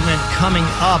segment coming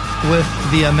up with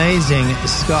the amazing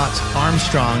Scott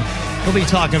Armstrong. He'll be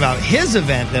talking about his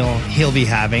event that he'll be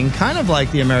having, kind of like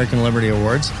the American Liberty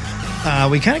Awards.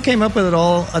 We kind of came up with it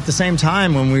all at the same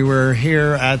time when we were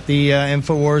here at the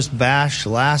InfoWars Bash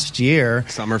last year.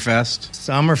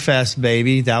 Summerfest,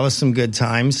 baby. That was some good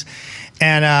times.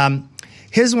 And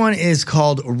his one is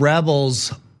called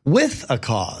Rebels with a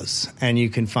Cause, and you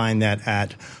can find that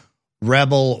at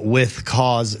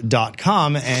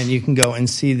rebelwithcause.com, and you can go and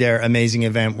see their amazing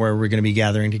event where we're going to be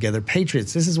gathering together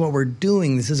patriots. This is what we're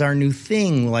doing. This is our new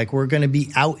thing. Like, we're going to be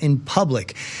out in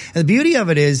public. And the beauty of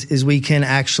it is we can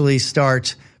actually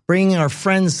start bringing our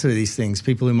friends to these things,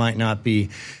 people who might not be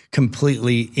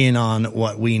completely in on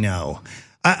what we know.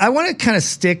 I want to kind of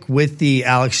stick with the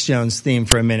Alex Jones theme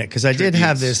for a minute because I did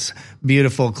have this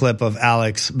beautiful clip of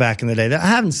Alex back in the day that I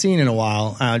haven't seen in a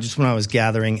while, just when I was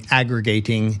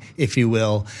aggregating, if you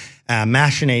will,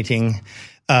 machinating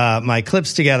my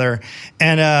clips together.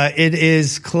 And it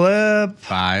is clip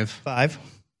 5.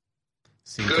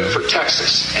 Good for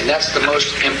Texas, and that's the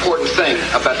most important thing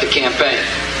about the campaign.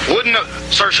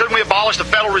 Shouldn't we abolish the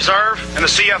Federal Reserve and the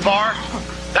CFR?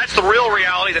 That's the real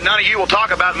reality that none of you will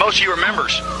talk about, most of you are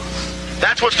members.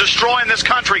 That's what's destroying this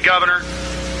country, Governor.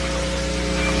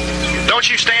 Don't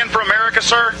you stand for America,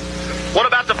 sir? What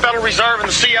about the Federal Reserve and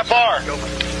the CFR?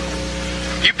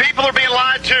 You people are being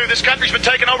lied to. This country's been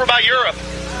taken over by Europe,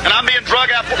 and I'm being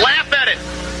drug out. Laugh at it.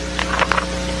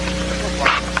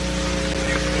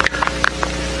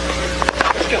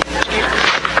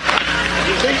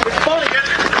 It's funny, isn't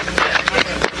it?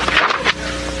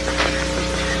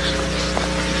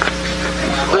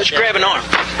 Let's grab an arm.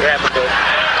 Grab a book.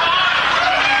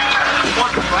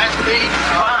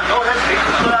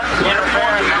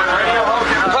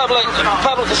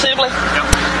 Public assembly?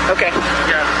 Okay.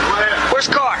 Where's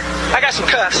Carr? I got some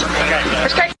cuffs.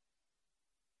 Where's Kate?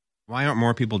 Why aren't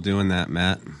more people doing that,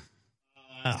 Matt?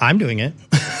 I'm doing it.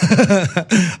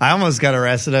 I almost got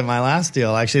arrested at my last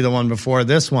deal, actually the one before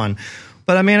this one.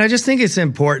 But I mean, I just think it's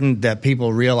important that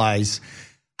people realize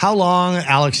how long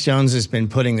Alex Jones has been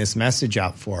putting this message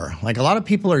out for. Like, a lot of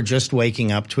people are just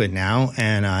waking up to it now,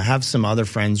 and I have some other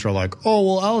friends who are like, oh,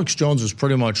 well, Alex Jones has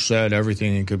pretty much said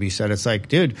everything that could be said. It's like,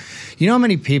 dude, you know how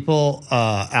many people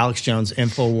Alex Jones,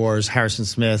 InfoWars, Harrison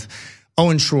Smith,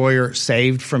 Owen Schroyer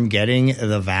saved from getting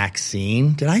the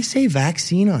vaccine? Did I say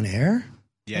vaccine on air?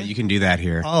 Yeah, you can do that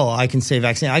here. Oh, I can say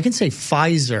vaccine. I can say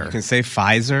Pfizer. You can say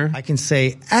Pfizer. I can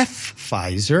say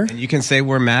Pfizer. And you can say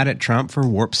we're mad at Trump for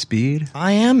warp speed.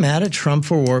 I am mad at Trump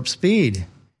for warp speed.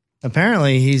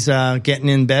 Apparently, he's getting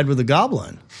in bed with a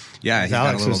goblin. Yeah, he's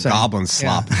got a little goblin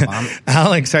slop. Yeah.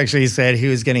 Alex actually said he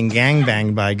was getting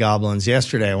gangbanged by goblins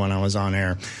yesterday when I was on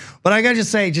air. But I got to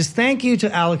say, just thank you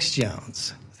to Alex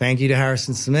Jones. Thank you to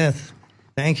Harrison Smith.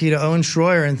 Thank you to Owen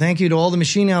Schroyer, and thank you to all the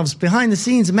machine elves behind the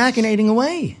scenes machinating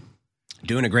away.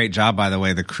 Doing a great job, by the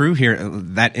way. The crew here,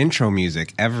 that intro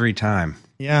music every time.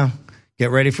 Yeah.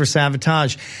 Get ready for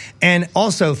sabotage. And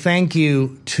also, thank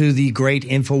you to the great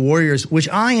Info Warriors, which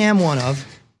I am one of,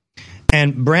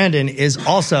 and Brandon is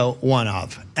also one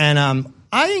of. And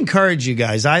I encourage you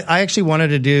guys. I actually wanted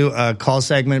to do a call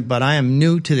segment, but I am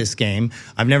new to this game.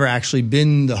 I've never actually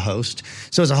been the host.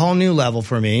 So it's a whole new level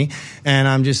for me. And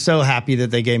I'm just so happy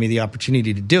that they gave me the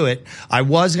opportunity to do it. I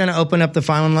was going to open up the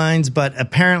phone lines, but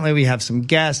apparently we have some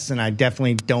guests, and I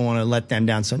definitely don't want to let them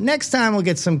down. So next time we'll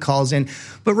get some calls in.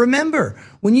 But remember,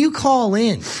 when you call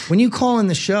in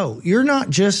the show, you're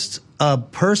not just a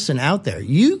person out there.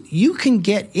 You can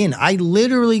get in. I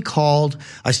literally called.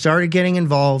 I started getting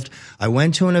involved. I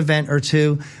went to an event or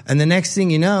two, and the next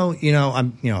thing you know, a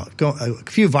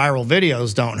few viral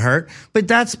videos don't hurt, but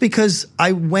that's because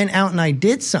I went out and I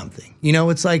did something.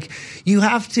 It's like you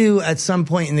have to, at some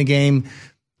point in the game,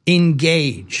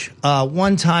 engage.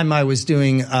 One time I was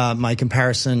doing my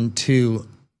comparison to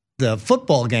the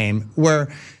football game,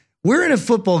 where we're in a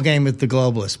football game with the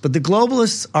globalists, but the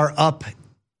globalists are up.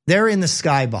 They're in the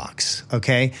skybox,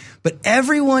 okay? But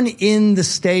everyone in the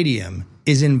stadium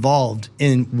is involved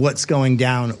in what's going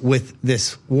down with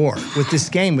this war, with this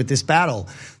game, with this battle.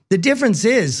 The difference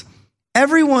is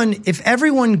if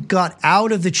everyone got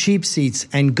out of the cheap seats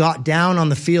and got down on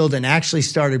the field and actually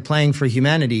started playing for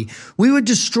humanity, we would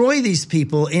destroy these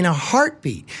people in a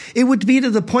heartbeat. It would be to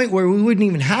the point where we wouldn't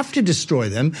even have to destroy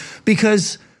them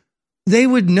because they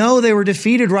would know they were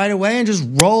defeated right away and just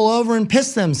roll over and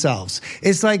piss themselves.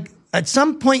 It's like at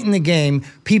some point in the game,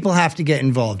 people have to get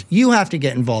involved. You have to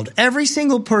get involved. Every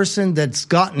single person that's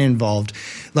gotten involved,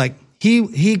 like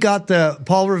he got the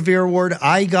Paul Revere Award.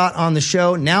 I got on the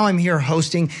show. Now I'm here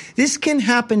hosting. This can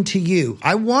happen to you.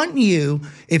 I want you,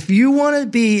 if you want to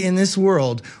be in this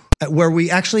world where we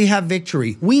actually have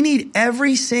victory, we need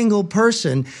every single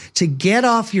person to get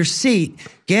off your seat,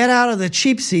 get out of the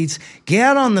cheap seats, get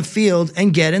out on the field,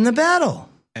 and get in the battle.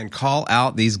 And call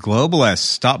out these globalists.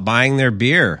 Stop buying their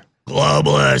beer.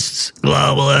 Globalists.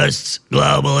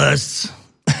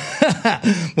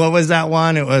 What was that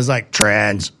one? It was like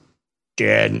transgender.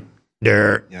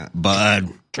 Yeah, bud.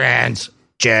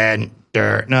 Transgender.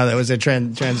 No, that was a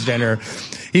transgender.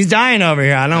 He's dying over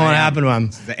here. I don't know what happened to him.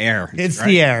 It's the air. It's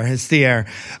the air. It's the air.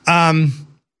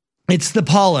 It's the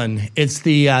pollen. It's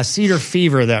the cedar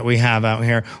fever that we have out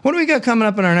here. What do we got coming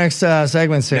up in our next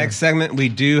segments here? Next segment, we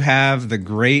do have the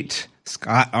great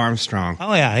Scott Armstrong.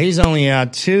 Oh, yeah. He's only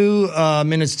 2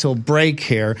 minutes till break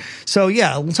here. So,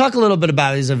 yeah, we'll talk a little bit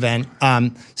about his event.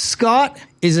 Scott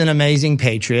is an amazing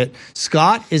patriot.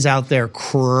 Scott is out there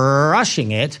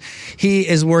crushing it. He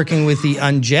is working with the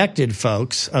Unjected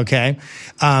folks, okay?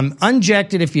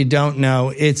 Unjected, if you don't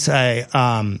know, it's a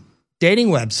dating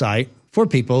website for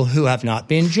people who have not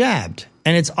been jabbed.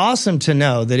 And it's awesome to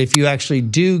know that if you actually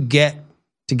do get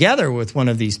together with one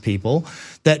of these people,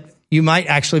 that you might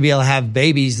actually be able to have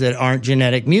babies that aren't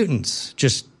genetic mutants.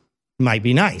 Just might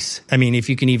be nice. I mean, if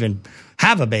you can even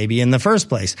have a baby in the first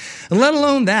place. And let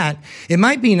alone that, it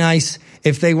might be nice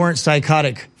if they weren't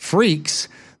psychotic freaks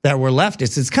that were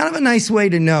leftists. It's kind of a nice way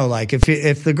to know, like,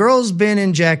 if the girl's been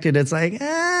injected, it's like,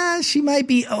 she might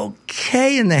be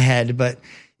okay in the head, but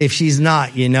if she's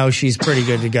not, she's pretty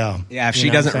good to go. Yeah, if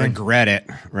she doesn't regret it,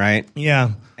 right?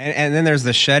 Yeah. And then there's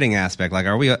the shedding aspect. Like,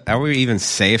 are we even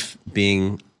safe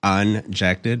being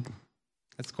unjected?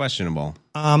 That's questionable.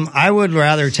 I would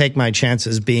rather take my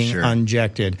chances being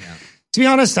unjected. Yeah. To be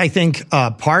honest, I think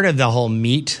part of the whole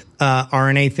meat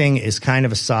RNA thing is kind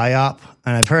of a psyop.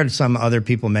 And I've heard some other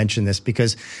people mention this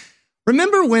because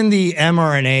remember when the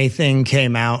mRNA thing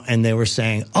came out and they were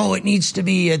saying, it needs to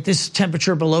be at this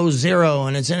temperature below 0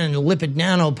 and it's in a lipid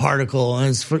nanoparticle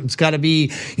and it's got to be,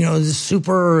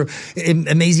 super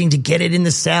amazing to get it in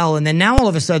the cell. And then now all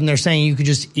of a sudden they're saying you could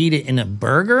just eat it in a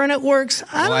burger and it works.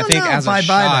 I think as a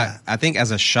shot, I think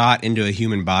as a shot into a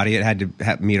human body, it had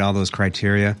to meet all those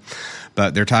criteria.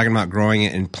 But they're talking about growing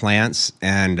it in plants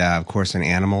and, of course, in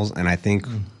animals. And I think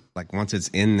like once it's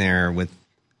in there with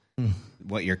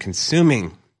what you're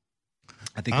consuming,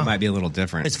 I think it might be a little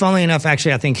different. It's funnily enough,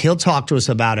 actually, I think he'll talk to us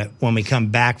about it when we come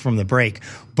back from the break.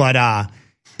 But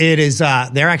it is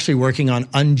they're actually working on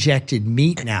unjected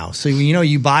meat now. So,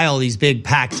 you buy all these big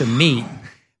packs of meat.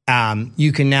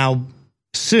 You can now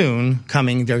soon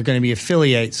coming, there are going to be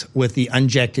affiliates with the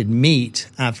unjected meat.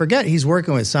 Forget he's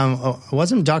working with it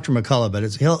wasn't Dr. McCullough,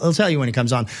 but he'll tell you when he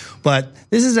comes on. But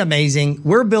this is amazing.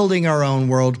 We're building our own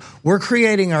world. We're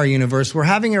creating our universe. We're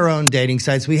having our own dating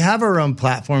sites. We have our own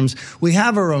platforms. We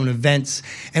have our own events.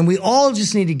 And we all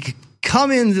just need to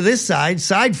come into this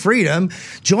side freedom,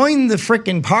 join the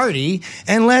frickin' party,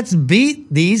 and let's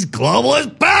beat these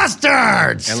globalist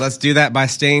bastards! And let's do that by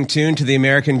staying tuned to the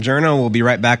American Journal. We'll be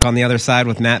right back on the other side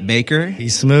with Matt Baker.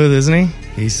 He's smooth, isn't he?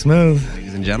 He's smooth.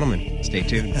 Ladies and gentlemen, stay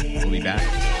tuned. We'll be back.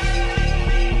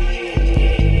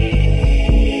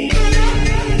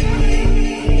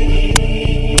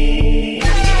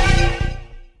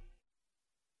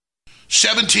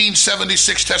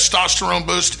 1776 Testosterone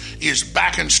Boost is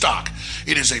back in stock.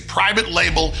 It is a private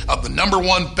label of the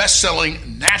 #1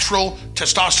 best-selling natural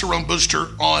testosterone booster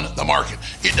on the market.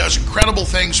 It does incredible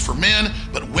things for men,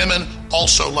 but women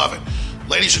also love it.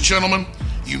 Ladies and gentlemen,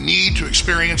 you need to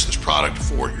experience this product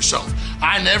for yourself.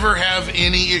 I never have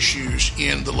any issues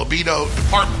in the libido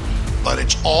department, but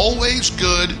it's always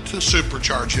good to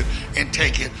supercharge it and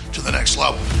take it to the next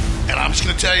level. And I'm just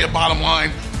going to tell you, bottom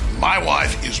line, my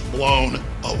wife is blown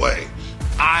away.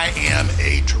 I am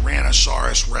a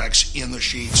Tyrannosaurus Rex in the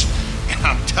sheets. And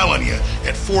I'm telling you,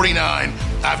 at 49,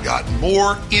 I've got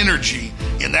more energy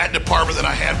in that department than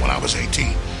I had when I was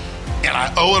 18. And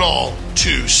I owe it all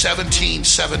to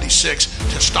 1776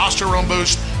 Testosterone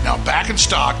Boost, now back in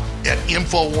stock at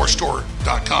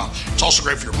InfoWarsStore.com. It's also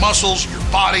great for your muscles, your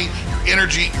body, your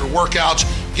energy, your workouts.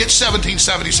 Get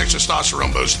 1776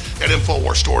 Testosterone Boost at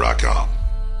InfoWarsStore.com.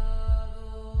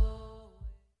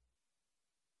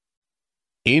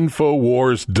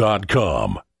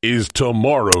 Infowars.com is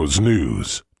tomorrow's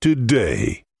news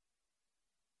today.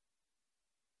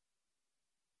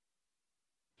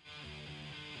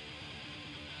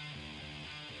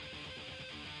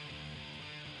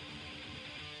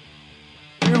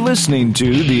 You're listening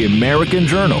to The American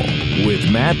Journal with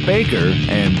Matt Baker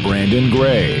and Brandon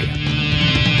Gray.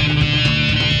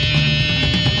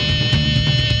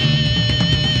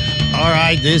 All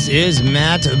right, this is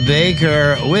Matt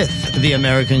Baker with The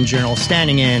American Journal,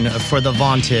 standing in for the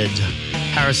vaunted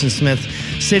Harrison Smith,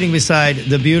 sitting beside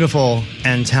the beautiful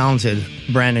and talented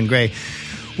Brandon Gray.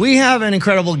 We have an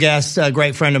incredible guest, a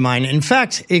great friend of mine. In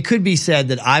fact, it could be said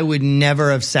that I would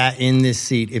never have sat in this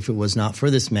seat if it was not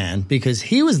for this man, because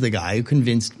he was the guy who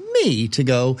convinced me to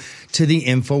go to the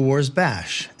InfoWars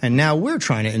Bash. And now we're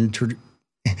trying to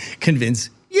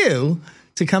convince you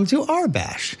to come to our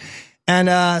bash.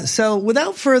 And so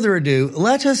without further ado,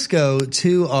 let us go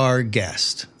to our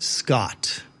guest,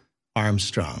 Scott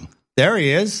Armstrong. There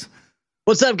he is.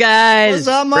 What's up, guys? What's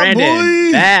up, my Brandon,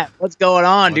 boy? Matt, what's going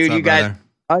on, dude? What's up, you guys brother?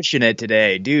 are crushing it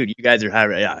today. Dude, you guys are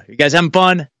having, you guys having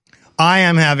fun? I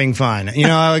am having fun.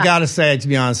 I got to say, to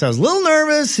be honest, I was a little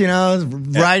nervous,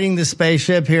 riding the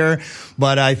spaceship here,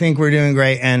 but I think we're doing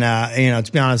great. And,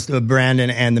 to be honest, Brandon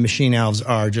and the Machine Elves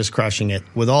are just crushing it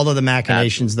with all of the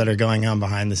machinations that are going on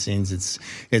behind the scenes.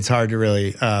 It's hard to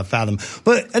really fathom.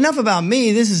 But enough about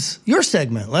me. This is your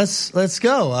segment. Let's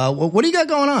go. What do you got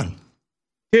going on?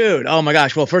 Dude, oh my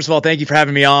gosh. Well, first of all, thank you for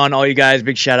having me on. All you guys,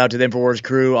 big shout out to the InfoWars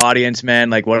crew, audience,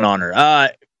 man. Like, what an honor.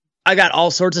 I got all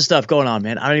sorts of stuff going on,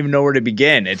 man. I don't even know where to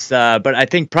begin. But I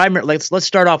think let's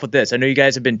start off with this. I know you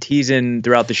guys have been teasing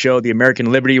throughout the show the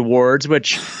American Liberty Awards,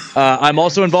 which I'm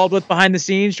also involved with behind the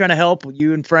scenes, trying to help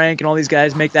you and Frank and all these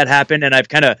guys make that happen. And I've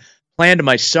kind of planned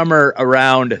my summer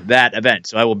around that event.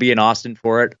 So I will be in Austin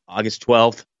for it, August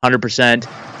 12th,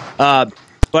 100%.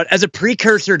 But as a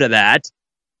precursor to that,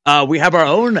 we have our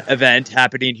own event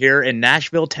happening here in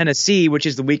Nashville, Tennessee, which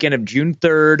is the weekend of June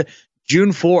 3rd, June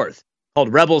 4th,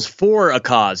 called Rebels for a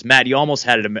Cause. Matt, you almost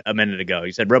had it a minute ago.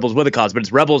 You said Rebels with a Cause, but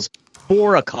it's Rebels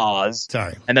for a Cause.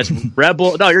 Sorry. And that's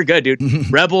Rebel. No, you're good, dude.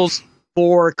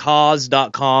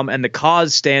 Rebels4cause.com. And the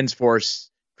cause stands for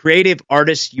Creative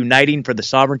Artists Uniting for the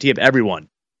Sovereignty of Everyone.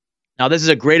 Now, this is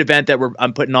a great event that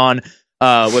I'm putting on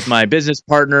with my business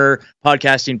partner,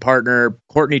 podcasting partner,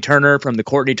 Courtney Turner from the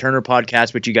Courtney Turner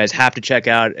podcast, which you guys have to check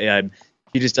out.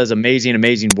 She just does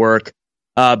amazing work.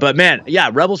 But man, yeah,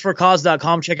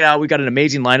 rebels4cause.com. Check it out. We got an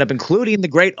amazing lineup, including the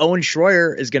great Owen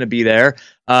Schroyer is going to be there.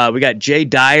 We got Jay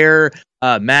Dyer.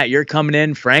 Matt, you're coming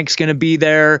in. Frank's going to be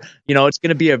there. It's going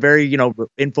to be a very,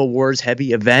 InfoWars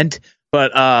heavy event,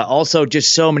 but also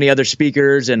just so many other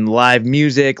speakers and live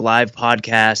music, live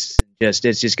podcasts. It's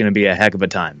just going to be a heck of a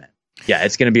time, man. Yeah,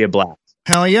 it's going to be a blast.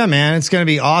 Hell yeah, man. It's going to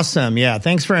be awesome. Yeah,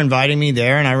 thanks for inviting me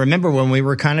there. And I remember when we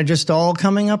were kind of just all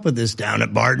coming up with this down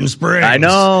at Barton Springs. I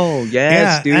know.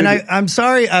 Yes, dude. And I'm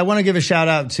sorry. I want to give a shout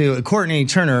out to Courtney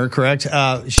Turner, correct?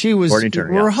 She was, Courtney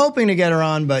Turner, we were hoping to get her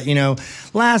on, but,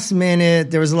 last minute,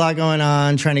 there was a lot going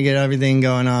on, trying to get everything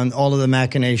going on, all of the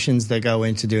machinations that go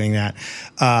into doing that.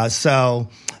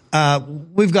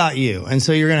 We've got you. And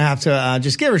so you're going to have to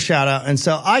just give her a shout out. And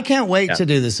so I can't wait to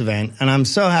do this event. And I'm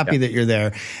so happy that you're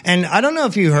there. And I don't know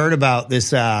if you heard about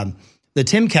this, the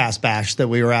Timcast bash that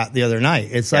we were at the other night.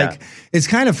 It's like, it's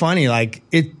kind of funny. Like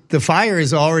the fire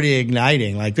is already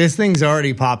igniting. Like this thing's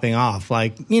already popping off.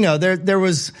 Like, there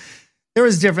was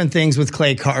different things with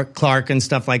Clay Clark and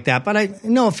stuff like that. But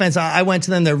no offense. I went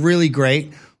to them. They're really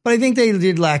great. But I think they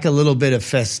did lack a little bit of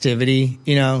festivity,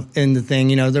 in the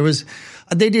thing.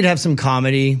 They did have some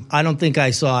comedy. I don't think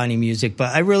I saw any music,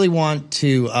 but I really want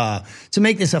to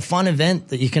make this a fun event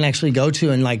that you can actually go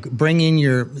to and like bring in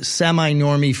your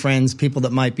semi-normie friends, people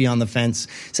that might be on the fence.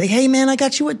 Say, hey man, I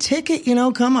got you a ticket,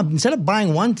 come up. Instead of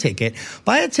buying one ticket,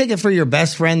 buy a ticket for your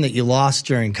best friend that you lost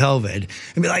during COVID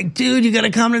and be like, dude, you got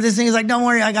to come to this thing. He's like, don't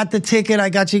worry, I got the ticket. I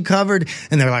got you covered.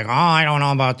 And they're like, oh, I don't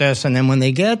know about this. And then when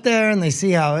they get there and they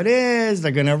see how it is,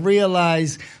 they're going to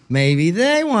realize maybe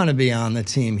they want to be on the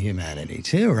Team Humanity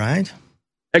too, right?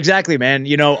 Exactly, man.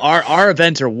 Our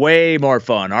events are way more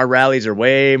fun. Our rallies are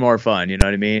way more fun. You know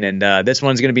what I mean? And this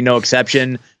one's going to be no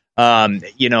exception.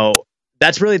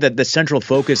 That's really the central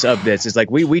focus of this is like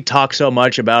we talk so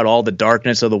much about all the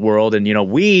darkness of the world. And,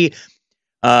 we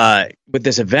with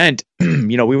this event,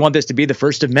 we want this to be the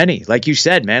first of many. Like you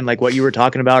said, man, like what you were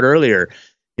talking about earlier.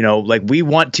 Like we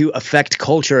want to affect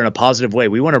culture in a positive way.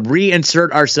 We want to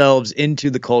reinsert ourselves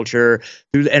into the culture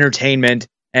through the entertainment,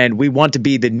 and we want to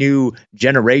be the new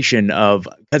generation of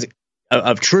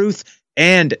truth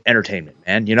and entertainment,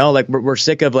 man. Like we're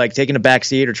sick of like taking a back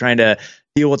seat or trying to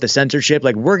deal with the censorship.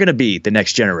 Like we're going to be the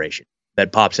next generation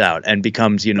that pops out and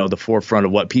becomes, the forefront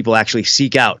of what people actually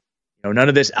seek out. None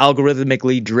of this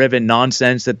algorithmically driven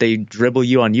nonsense that they dribble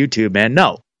you on YouTube, man.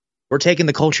 No. We're taking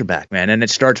the culture back, man. And it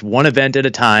starts one event at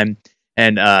a time.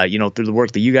 And, through the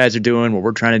work that you guys are doing, what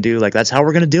we're trying to do, like, that's how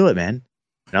we're going to do it, man.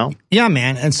 Yeah,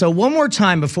 man. And so one more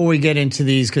time before we get into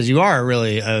these, because you are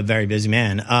really a very busy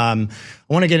man. I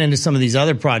want to get into some of these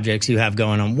other projects you have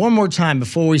going on. One more time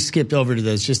before we skip over to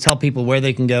those, just tell people where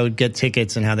they can go get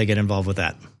tickets and how they get involved with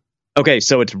that. Okay,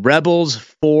 so it's Rebels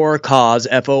for Cause,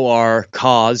 F-O-R,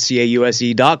 Cause,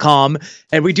 C-A-U-S-E.com.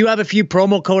 And we do have a few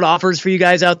promo code offers for you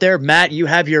guys out there. Matt, you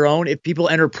have your own. If people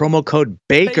enter promo code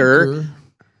Baker,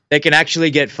 they can actually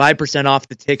get 5% off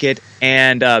the ticket,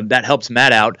 and that helps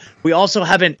Matt out. We also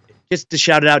just to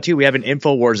shout it out too, we have an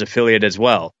InfoWars affiliate as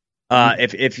well.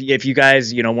 If you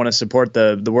guys, want to support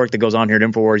the work that goes on here at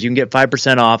InfoWars, you can get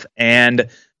 5% off and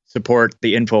support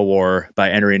the InfoWar by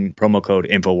entering promo code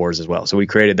InfoWars as well. So we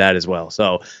created that as well.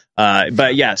 So,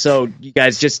 but yeah, so you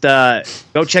guys just go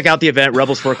check out the event,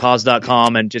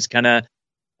 rebels4cause.com, and just kind of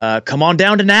come on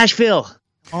down to Nashville.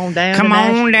 Come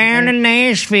on down to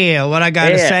Nashville. What I got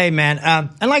to say, man.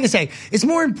 And like I say, it's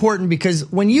more important because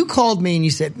when you called me and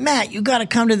you said, Matt, you got to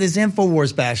come to this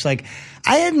InfoWars bash. Like,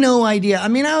 I had no idea. I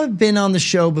mean, I've been on the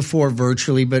show before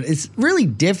virtually, but it's really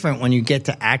different when you get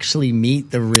to actually meet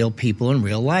the real people in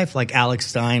real life. Like Alex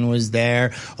Stein was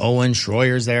there, Owen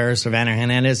Schroyer's there, Savannah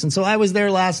Hernandez. And so I was there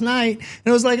last night and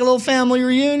it was like a little family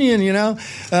reunion, you know.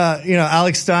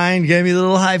 Alex Stein gave me a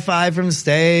little high five from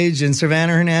stage and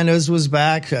Savannah Hernandez was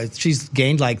back. She's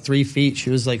gained like 3 feet. She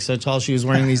was like so tall. She was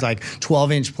wearing these like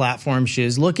 12-inch platform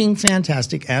shoes, looking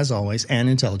fantastic as always and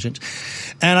intelligent.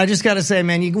 And I just got to say,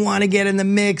 man, you want to get in the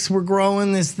mix. We're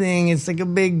growing this thing. It's like a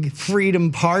big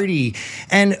freedom party.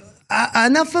 And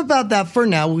enough about that for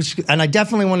now. And I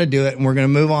definitely want to do it. And we're going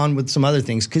to move on with some other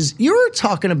things because you're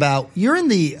talking about, you're in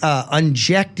the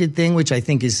unjected thing, which I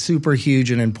think is super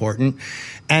huge and important.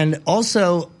 And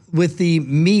also with the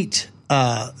meat,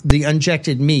 the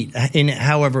unjected meat in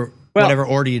whatever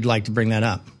order you'd like to bring that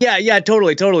up. Yeah,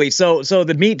 totally. So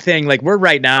the meat thing, like we're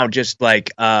right now just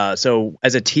like, so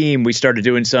as a team, we started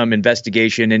doing some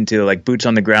investigation into like boots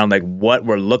on the ground, like what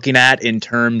we're looking at in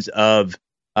terms of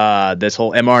this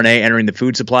whole mRNA entering the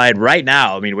food supply. And right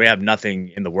now, I mean, we have nothing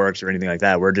in the works or anything like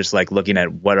that. We're just like looking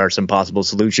at what are some possible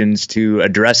solutions to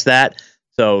address that.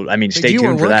 So, I mean, stay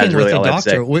tuned for that is really all I'd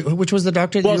say. Which was the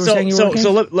doctor that you were saying you were working?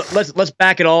 So let's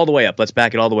back it all the way up. Let's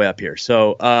back it all the way up here.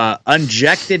 So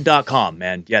unjected.com,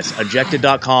 man. Yes,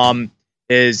 unjected.com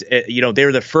is,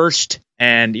 they're the first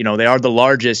and, they are the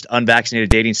largest unvaccinated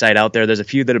dating site out there. There's a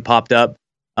few that have popped up,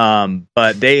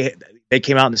 but they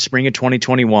came out in the spring of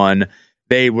 2021.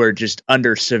 They were just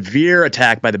under severe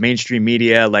attack by the mainstream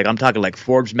media. Like I'm talking like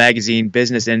Forbes magazine,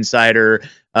 Business Insider,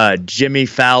 Jimmy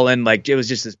Fallon. Like it was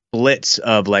just this blitz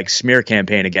of like smear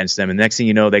campaign against them. And next thing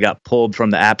you know, they got pulled from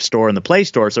the App Store and the Play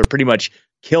Store. So it pretty much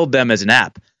killed them as an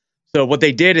app. So what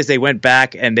they did is they went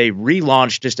back and they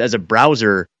relaunched just as a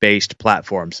browser based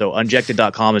platform. So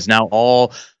unjected.com is now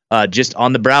all just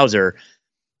on the browser.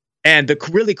 And the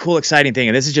really cool, exciting thing,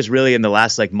 and this is just really in the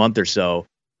last like month or so,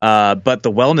 but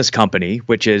the Wellness Company,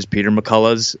 which is Peter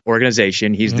McCullough's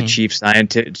organization, he's the chief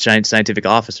scientific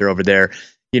officer over there.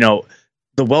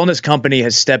 The Wellness Company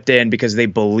has stepped in because they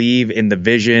believe in the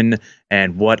vision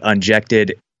and what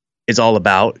Unjected is all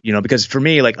about. Because for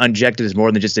me, like Unjected is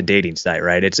more than just a dating site,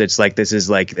 right? It's like this is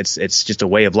like it's just a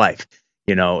way of life.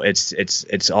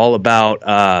 It's all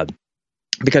about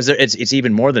because it's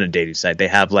even more than a dating site. They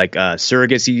have like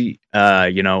surrogacy,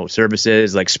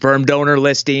 services like sperm donor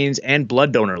listings and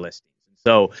blood donor listings.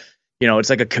 So, it's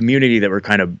like a community that we're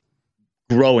kind of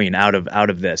growing out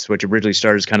of this, which originally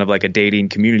started as kind of like a dating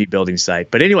community building site.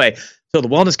 But anyway, so the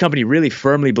Wellness Company really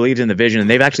firmly believes in the vision, and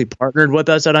they've actually partnered with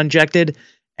us at Unjected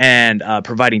and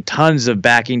providing tons of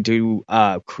backing to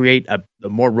create a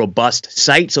more robust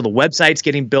site. So the website's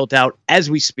getting built out as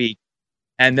we speak.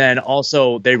 And then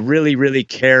also they really, really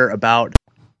care about,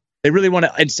 they really want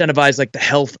to incentivize like the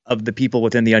health of the people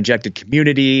within the Unjected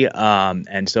community.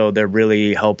 And so they're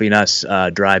really helping us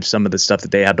drive some of the stuff that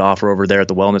they have to offer over there at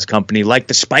the Wellness Company, like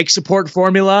the spike support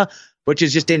formula, which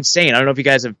is just insane. I don't know if you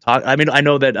guys have talked. I mean, I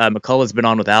know that McCullough's been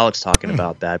on with Alex talking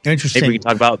about that. Interesting. Maybe we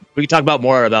can talk about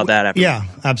more about that after. Yeah,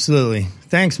 absolutely.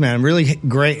 Thanks, man. Really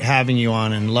great having you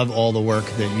on and love all the work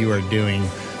that you are doing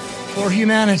for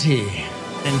humanity.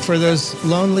 And for those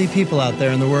lonely people out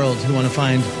there in the world who want to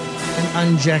find an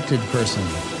unjected person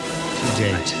to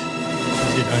date,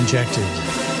 visit Unjected.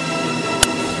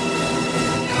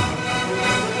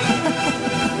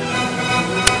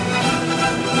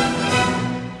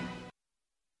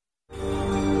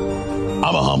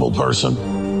 I'm a humble person,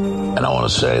 and I want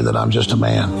to say that I'm just a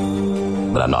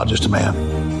man, but I'm not just a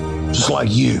man. Just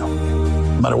like you,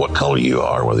 no matter what color you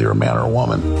are, whether you're a man or a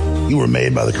woman, you were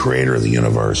made by the creator of the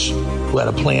universe, who had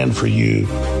a plan for you,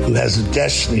 who has a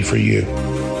destiny for you.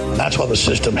 And that's why the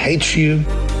system hates you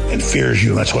and fears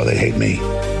you, and that's why they hate me.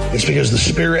 It's because the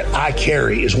spirit I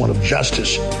carry is one of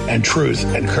justice and truth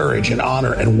and courage and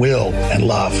honor and will and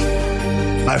love.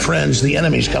 My friends, the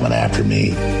enemy's coming after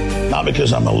me, not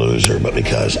because I'm a loser, but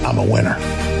because I'm a winner.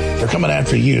 They're coming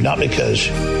after you, not because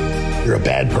you're a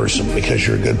bad person, because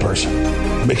you're a good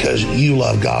person, because you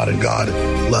love God and God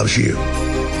loves you.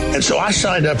 And so I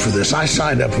signed up for this. I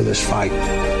signed up for this fight.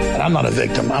 And I'm not a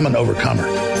victim. I'm an overcomer.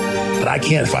 But I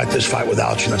can't fight this fight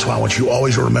without you. That's why I want you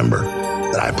always to remember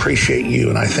that I appreciate you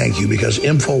and I thank you, because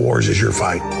InfoWars is your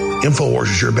fight. InfoWars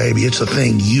is your baby. It's the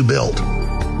thing you built.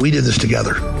 We did this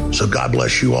together. So God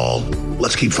bless you all.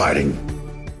 Let's keep fighting.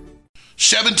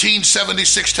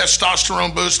 1776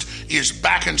 Testosterone Boost is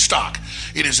back in stock.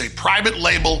 It is a private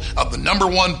label of the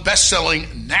 #1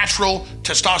 best-selling natural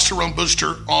testosterone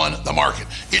booster on the market.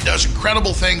 It does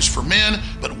incredible things for men,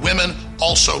 but women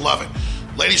also love it.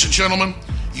 Ladies and gentlemen,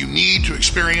 you need to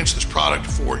experience this product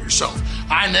for yourself.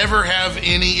 I never have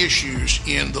any issues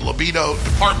in the libido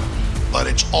department, but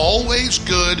it's always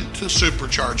good to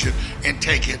supercharge it and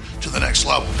take it to the next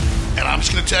level. And I'm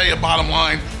just going to tell you, bottom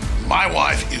line, my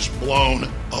wife is blown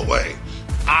away.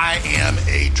 I am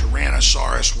a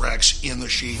Tyrannosaurus Rex in the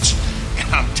sheets,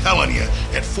 and I'm telling you,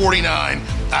 at 49,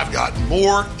 I've got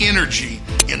more energy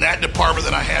in that department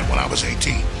than I had when I was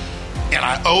 18. And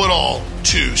I owe it all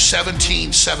to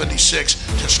 1776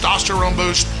 Testosterone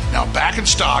Boost, now back in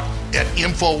stock at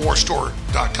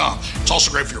InfoWarsStore.com. It's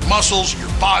also great for your muscles,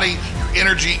 your body, your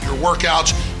energy, your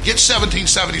workouts. Get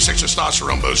 1776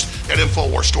 Testosterone Boost at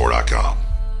InfoWarsStore.com.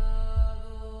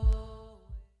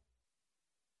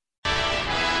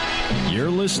 You're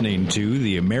listening to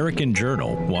The American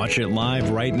Journal. Watch it live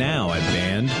right now at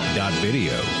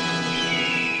band.video.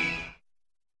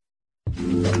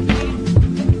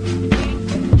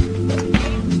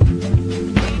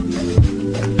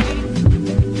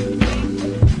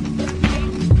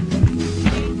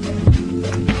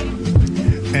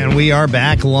 And we are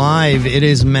back live. It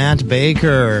is Matt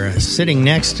Baker sitting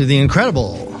next to the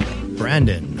incredible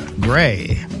Brandon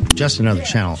Gray. Just another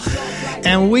channel.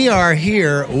 And we are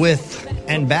here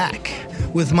back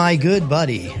with my good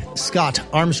buddy, Scott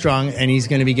Armstrong, and he's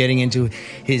going to be getting into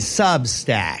his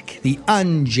Substack, the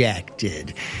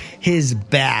Unjected, his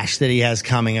bash that he has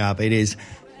coming up. It is,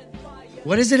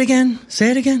 what is it again?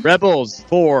 Say it again. Rebels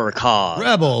for Cause.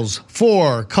 Rebels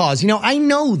for Cause. You know, I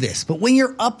know this, but when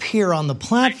you're up here on the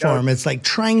platform, it's like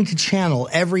trying to channel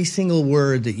every single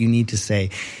word that you need to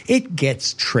say. It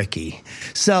gets tricky.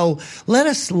 So let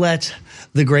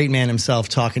the great man himself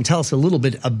talk and tell us a little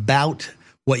bit about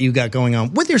what you got going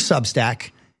on with your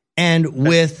Substack and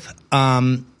with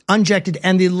Unjected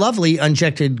and the lovely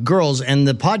Unjected girls and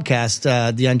the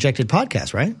podcast, the Unjected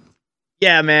podcast, right?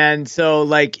 Yeah, man. So,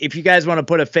 like, if you guys want to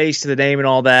put a face to the name and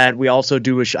all that, we also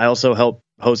do I also help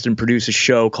host and produce a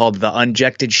show called The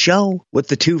Unjected Show with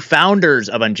the two founders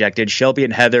of Unjected, Shelby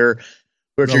and Heather.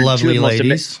 The lovely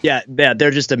ladies. Yeah,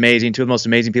 they're just amazing. Two of the most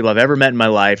amazing people I've ever met in my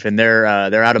life, and they're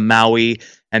out of Maui,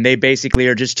 and they basically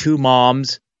are just two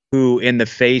moms who, in the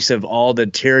face of all the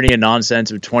tyranny and nonsense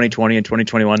of 2020 and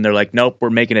 2021, they're like, nope, we're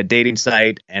making a dating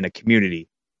site and a community.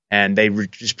 And they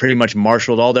just pretty much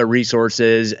marshaled all their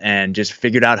resources and just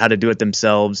figured out how to do it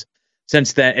themselves.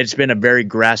 Since then, it's been a very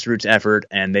grassroots effort,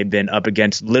 and they've been up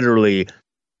against literally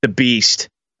the beast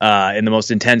in the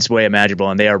most intense way imaginable,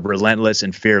 and they are relentless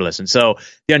and fearless. And so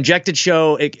the Unjected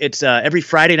Show, it's every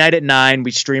Friday night at 9.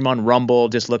 We stream on Rumble.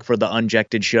 Just look for the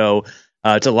Unjected Show.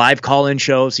 It's a live call-in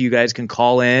show, so you guys can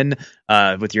call in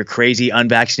with your crazy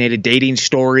unvaccinated dating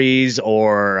stories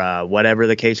or whatever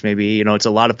the case may be. You know, it's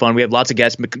a lot of fun. We have lots of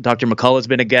guests. Dr. McCullough's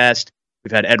been a guest.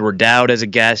 We've had Edward Dowd as a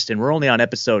guest, and we're only on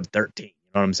episode 13. You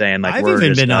know what I'm saying? Like, I've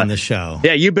even been on the show.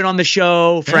 Yeah, you've been on the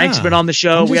show. Frank's been on the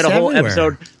show. We had a whole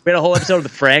episode. We had a whole episode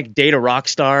with Frank, Date a Rock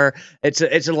Star. It's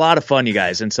a lot of fun, you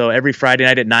guys. And so every Friday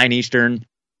night at 9 Eastern.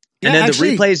 And then the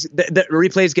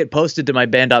replays get posted to my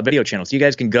band.video channel. So you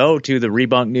guys can go to the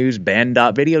Rebunk News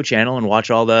band.video channel and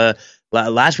watch all the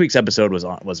last week's episode was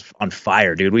on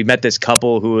fire, dude. We met this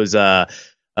couple who was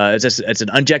it's an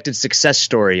Unjected success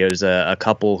story. It was a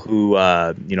couple who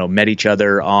met each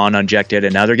other on Unjected,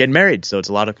 and now they're getting married. So it's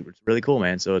really cool,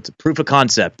 man. So it's a proof of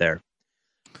concept there.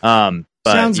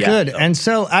 Sounds good. And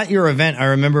so at your event, I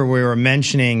remember we were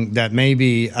mentioning that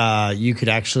maybe you could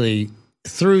actually,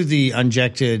 through the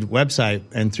Unjected website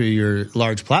and through your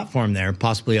large platform there,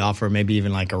 possibly offer maybe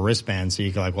even like a wristband so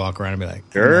you can like walk around and be like,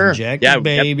 sure. Unjected,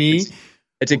 baby.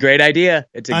 It's a great idea.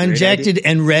 It's Unjected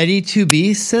and ready to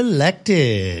be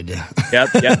selected. Yep,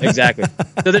 exactly.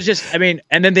 So there's just, and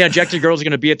then the Unjected girls are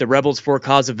going to be at the Rebels for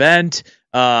Cause event.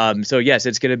 So yes,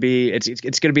 it's going to be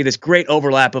this great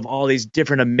overlap of all these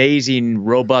different amazing,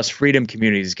 robust freedom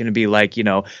communities. It's going to be like,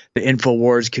 the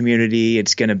InfoWars community.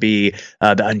 It's going to be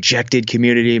the Unjected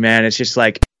community, man. It's just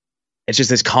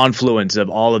this confluence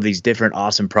of all of these different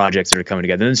awesome projects that are coming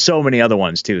together. And so many other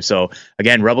ones too. So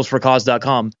again,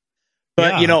 rebelsforcause.com.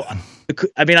 But,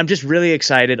 I'm just really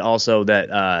excited also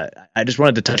that I just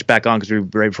wanted to touch back on, because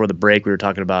right before the break, we were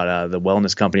talking about the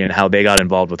wellness company and how they got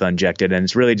involved with Unjected. And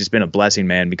it's really just been a blessing,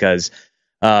 man, because,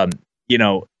 like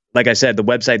I said, the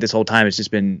website this whole time has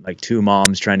just been like two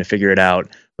moms trying to figure it out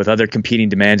with other competing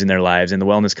demands in their lives. And the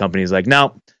wellness company is like,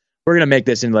 no, we're going to make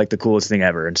this into like the coolest thing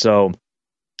ever. And so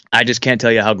I just can't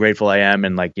tell you how grateful I am,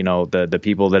 and like, you know, the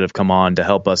people that have come on to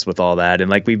help us with all that. And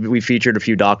like we featured a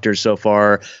few doctors so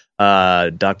far,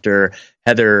 Dr.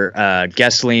 Heather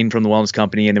Gessling from the Wellness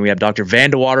Company, and then we have Dr.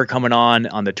 Vandewater coming on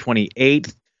the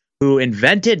 28th, who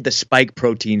invented the spike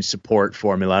protein support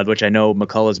formula, which I know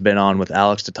McCullough's been on with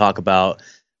Alex to talk about.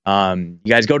 You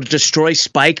guys go to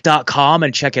destroyspike.com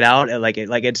and check it out.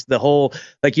 It's the whole,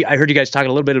 I heard you guys talking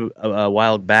a little bit a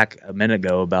while back, a minute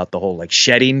ago, about the whole like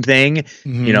shedding thing.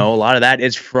 Mm-hmm. You know, a lot of that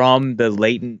is from the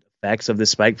latent effects of the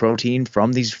spike protein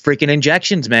from these freaking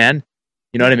injections, man.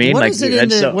 You know what I mean? What is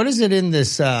it in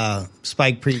this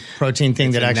spike protein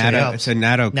thing that actually helps? It's a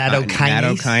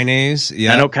nattokinase.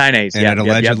 Yeah. Nattokinase. And it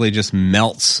allegedly just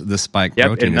melts the spike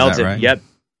protein. It melts it. Right? Yep.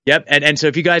 And so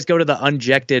if you guys go to the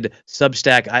Unjected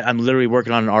Substack, I'm literally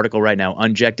working on an article right now,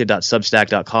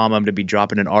 unjected.substack.com. I'm going to be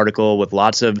dropping an article with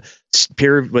lots of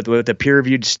with a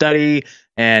peer-reviewed study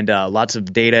and lots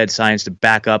of data and science to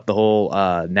back up the whole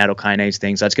nattokinase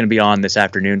thing. So that's going to be on this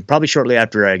afternoon. Probably shortly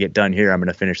after I get done here, I'm going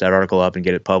to finish that article up and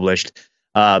get it published.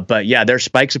 But yeah, their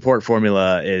spike support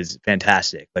formula is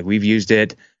fantastic. Like, we've used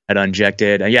it at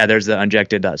Unjected. Yeah, there's the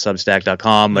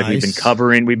unjected.substack.com. Like, Nice. we've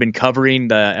been covering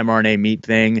the mRNA meat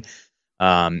thing.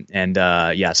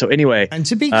 So anyway, and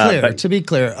to be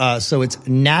clear, so it's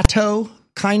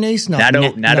nattokinase,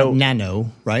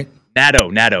 nano, right?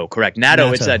 Natto, correct.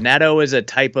 Natto is a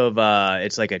type of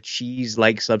it's like a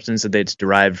cheese-like substance that's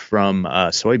derived from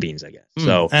soybeans, I guess.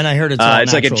 So, and I heard it's all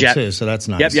natural like a too, so that's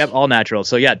nice. Yep, all natural.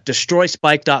 So yeah,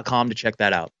 destroyspike.com to check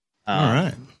that out. All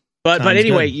right. But Sounds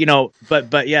anyway, good. you know,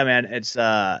 but yeah, man, it's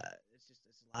a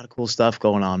lot of cool stuff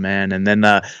going on, man. And then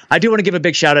I do want to give a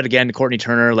big shout out again to Courtney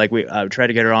Turner. Like, we tried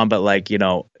to get her on, but like, you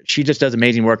know, she just does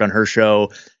amazing work on her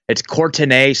show. It's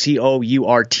Courtenay,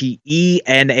 Courtenay.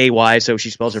 So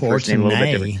she spells her first name a little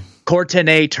bit different.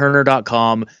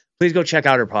 CourtenayTurner.com. Please go check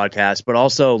out her podcast. But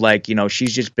also, like, you know,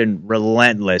 she's just been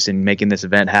relentless in making this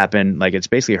event happen. Like, it's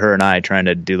basically her and I trying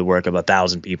to do the work of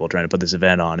 1,000 people trying to put this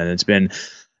event on, and it's been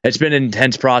an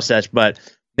intense process. But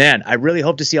man, I really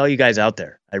hope to see all you guys out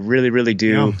there. I really, really do.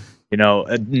 Yeah. You know,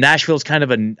 Nashville's kind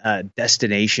of a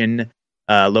destination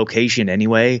location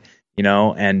anyway. You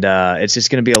know, and it's just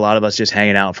going to be a lot of us just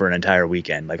hanging out for an entire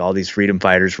weekend. Like, all these freedom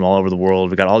fighters from all over the world.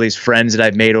 We got all these friends that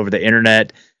I've made over the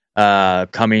internet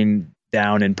coming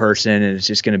down in person, and it's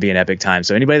just going to be an epic time.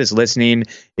 So anybody that's listening,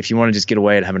 if you want to just get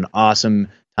away and have an awesome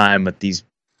time with these,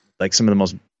 like, some of the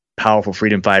most powerful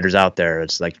freedom fighters out there,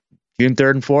 it's like June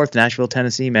 3rd and 4th, Nashville,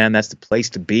 Tennessee, man, that's the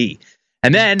place to be.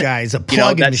 And then, guys, a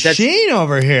plug-in machine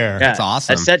over here. Yeah, that's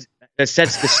awesome. That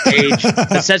sets the stage.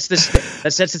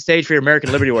 that sets the stage for your American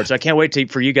Liberty Award. So I can't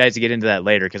wait for you guys to get into that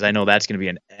later, because I know that's going to be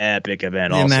an epic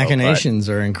event. The machinations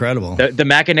are incredible. The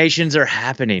machinations are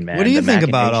happening, man. What do you think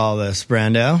about all this,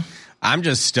 Brando? I'm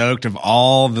just stoked of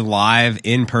all the live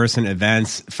in-person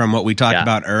events, from what we talked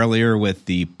about earlier with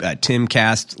the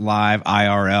Timcast Live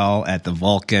IRL at the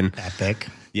Vulcan. Epic.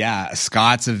 Yeah,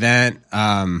 Scott's event.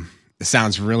 It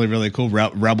sounds really, really cool.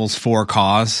 Rebels for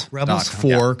Cause.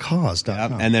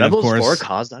 Rebels4cause.com. And then, of course,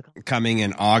 Rebels4cause.com. coming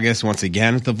in August, once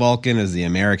again at the Vulcan, is the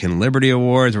American Liberty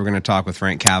Awards. We're going to talk with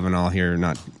Frank Kavanaugh here,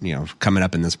 coming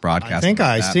up in in this broadcast. I think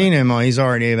I've seen him. He's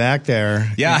already back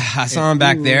there. Yeah, I saw him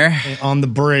back there. On the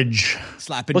bridge.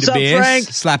 Slapping What's the up, bass. Frank?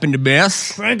 Slapping the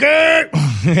bass. Frankie!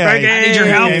 Frankie! I need your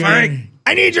help, Frank.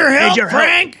 I need your help,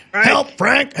 Frank. Help,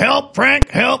 Frank. Help, Frank.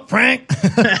 Help, Frank.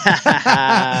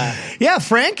 Yeah,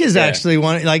 Frank is actually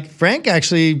one. Like, Frank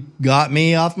actually got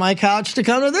me off my couch to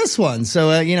come to this one.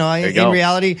 So, in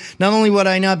reality, not only would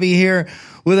I not be here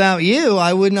without you,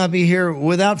 I would not be here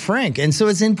without Frank. And so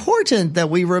it's important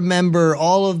that we remember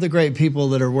all of the great people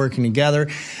that are working together.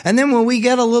 And then when we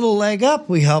get a little leg up,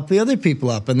 we help the other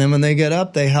people up. And then when they get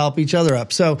up, they help each other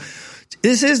up. So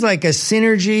this is like a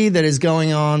synergy that is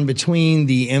going on between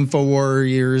the info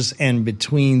warriors and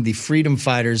between the freedom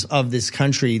fighters of this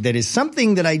country. That is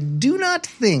something that I do not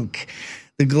think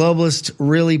the globalists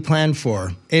really planned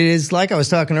for. It is, like I was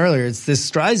talking earlier, it's this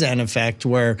Streisand effect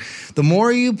where the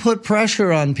more you put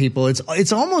pressure on people,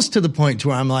 it's almost to the point to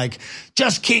where I'm like,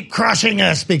 just keep crushing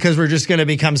us, because we're just going to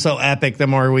become so epic the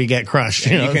more we get crushed.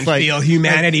 You can feel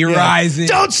humanity rising.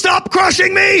 Don't stop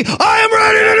crushing me! I am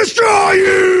ready to destroy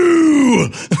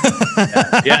you!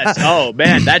 Yes. Oh,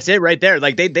 man, that's it right there.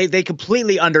 Like, they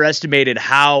completely underestimated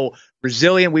how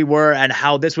resilient we were and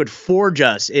how this would forge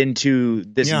us into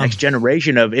this next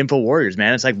generation of info warriors,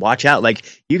 man. It's like, watch out. Like,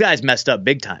 you guys messed up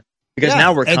big time, because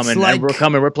now we're coming,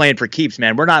 we're playing for keeps,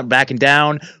 man. We're not backing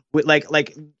down. With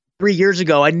like 3 years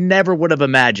ago, I never would have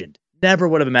imagined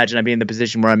I'd be in the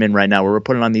position where I'm in right now, where we're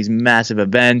putting on these massive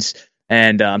events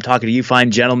And I'm talking to you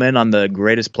fine gentlemen on the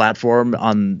greatest platform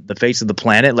on the face of the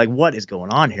planet. Like, what is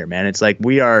going on here, man? It's like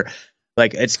we are,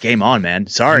 like, it's game on, man.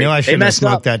 Sorry. I shouldn't have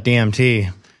smoked that DMT.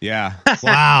 Yeah.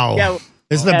 Wow. Yeah.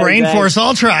 It's the Brain Force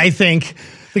Ultra, I think.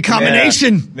 The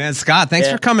combination. Yeah. Man, Scott, thanks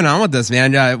for coming on with us,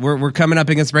 man. We're coming up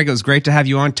against break. It was great to have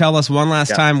you on. Tell us one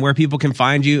last time where people can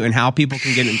find you and how people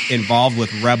can get involved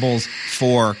with Rebels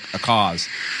for a Cause.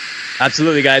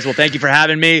 Absolutely, guys. Well, thank you for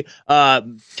having me.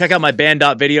 Check out my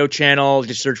band.video channel.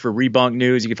 Just search for Rebunked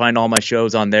News. You can find all my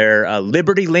shows on there.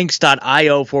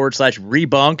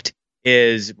 libertylinks.io/rebunked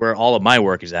is where all of my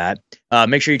work is at.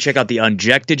 Make sure you check out the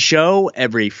Unjected show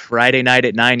every Friday night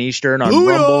at 9 Eastern on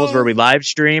Rumbles, where we live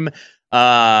stream.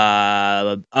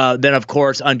 Then, of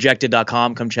course,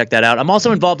 unjected.com. Come check that out. I'm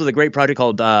also involved with a great project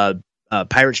called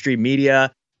Pirate Street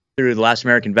Media through The Last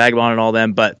American Vagabond and all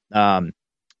them. But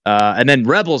and then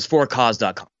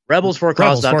rebelsforcause.com.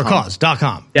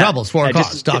 Rebelsforcause.com. Yeah.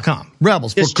 Rebelsforcause.com.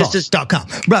 Rebelsforcause.com.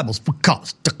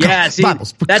 Rebelsforcause.com. Yeah, see,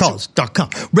 Rebelsforcause.com.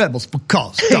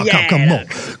 Rebelsforcause.com. Yeah.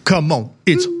 Come on.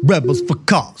 It's Rebels for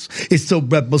Cause. It's so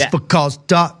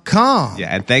rebelsforcause.com.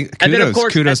 Yeah, and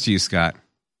kudos to you, Scott.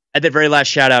 At the very last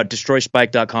shout out,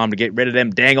 destroyspike.com to get rid of them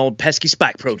dang old pesky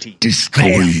spike protein.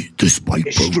 Destroy the spike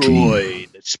protein. Destroy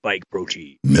the spike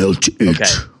protein. Melt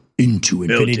it into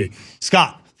infinity.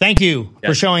 Scott, thank you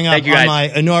for showing up on my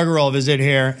inaugural visit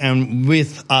here and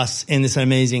with us in this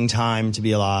amazing time to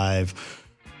be alive.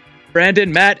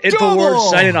 Brandon, Matt,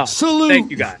 InfoWars signing off. Salute.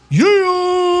 Thank you, guys.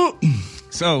 Yeah.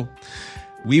 So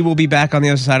we will be back on the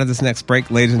other side of this next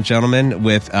break, ladies and gentlemen,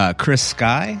 with Chris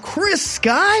Sky. Chris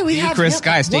Sky? Chris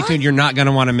Sky. Stay tuned. You're not going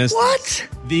to want to miss this.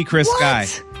 The Chris Sky.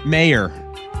 Mayor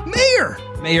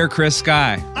Chris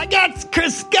Sky. I got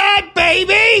Chris Sky,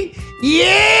 baby.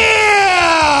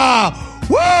 Yeah.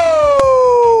 Woo.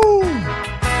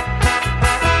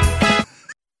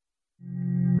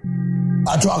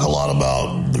 I talk a lot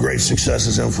about the great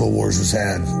successes InfoWars has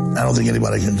had. I don't think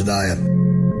anybody can deny it.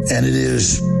 And it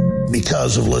is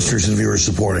because of listeners and viewers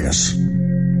supporting us.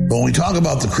 But when we talk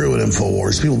about the crew at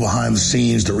InfoWars, people behind the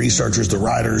scenes, the researchers, the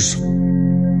writers,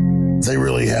 they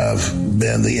really have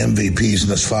been the MVPs in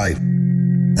this fight.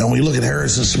 And when we look at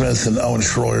Harrison Smith and Owen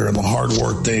Schroyer and the hard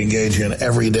work they engage in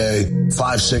every day,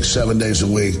 5, 6, 7 days a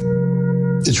week,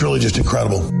 it's really just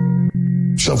incredible.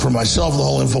 So for myself and the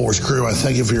whole InfoWars crew, I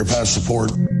thank you for your past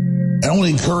support. And I want to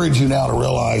encourage you now to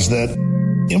realize that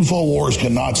InfoWars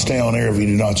cannot stay on air if you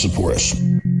do not support us.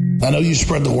 I know you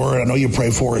spread the word. I know you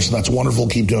pray for us, and that's wonderful.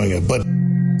 Keep doing it. But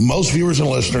most viewers and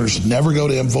listeners never go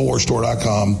to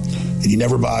InfoWarsStore.com, and you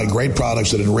never buy great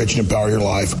products that enrich and empower your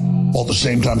life while at the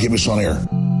same time keep us on air.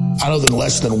 I know that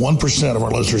less than 1% of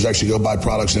our listeners actually go buy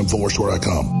products at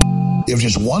InfoWarsStore.com. If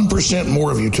just 1%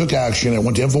 more of you took action and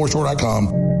went to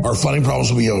InfoWarsStore.com, our funding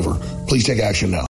problems will be over. Please take action now.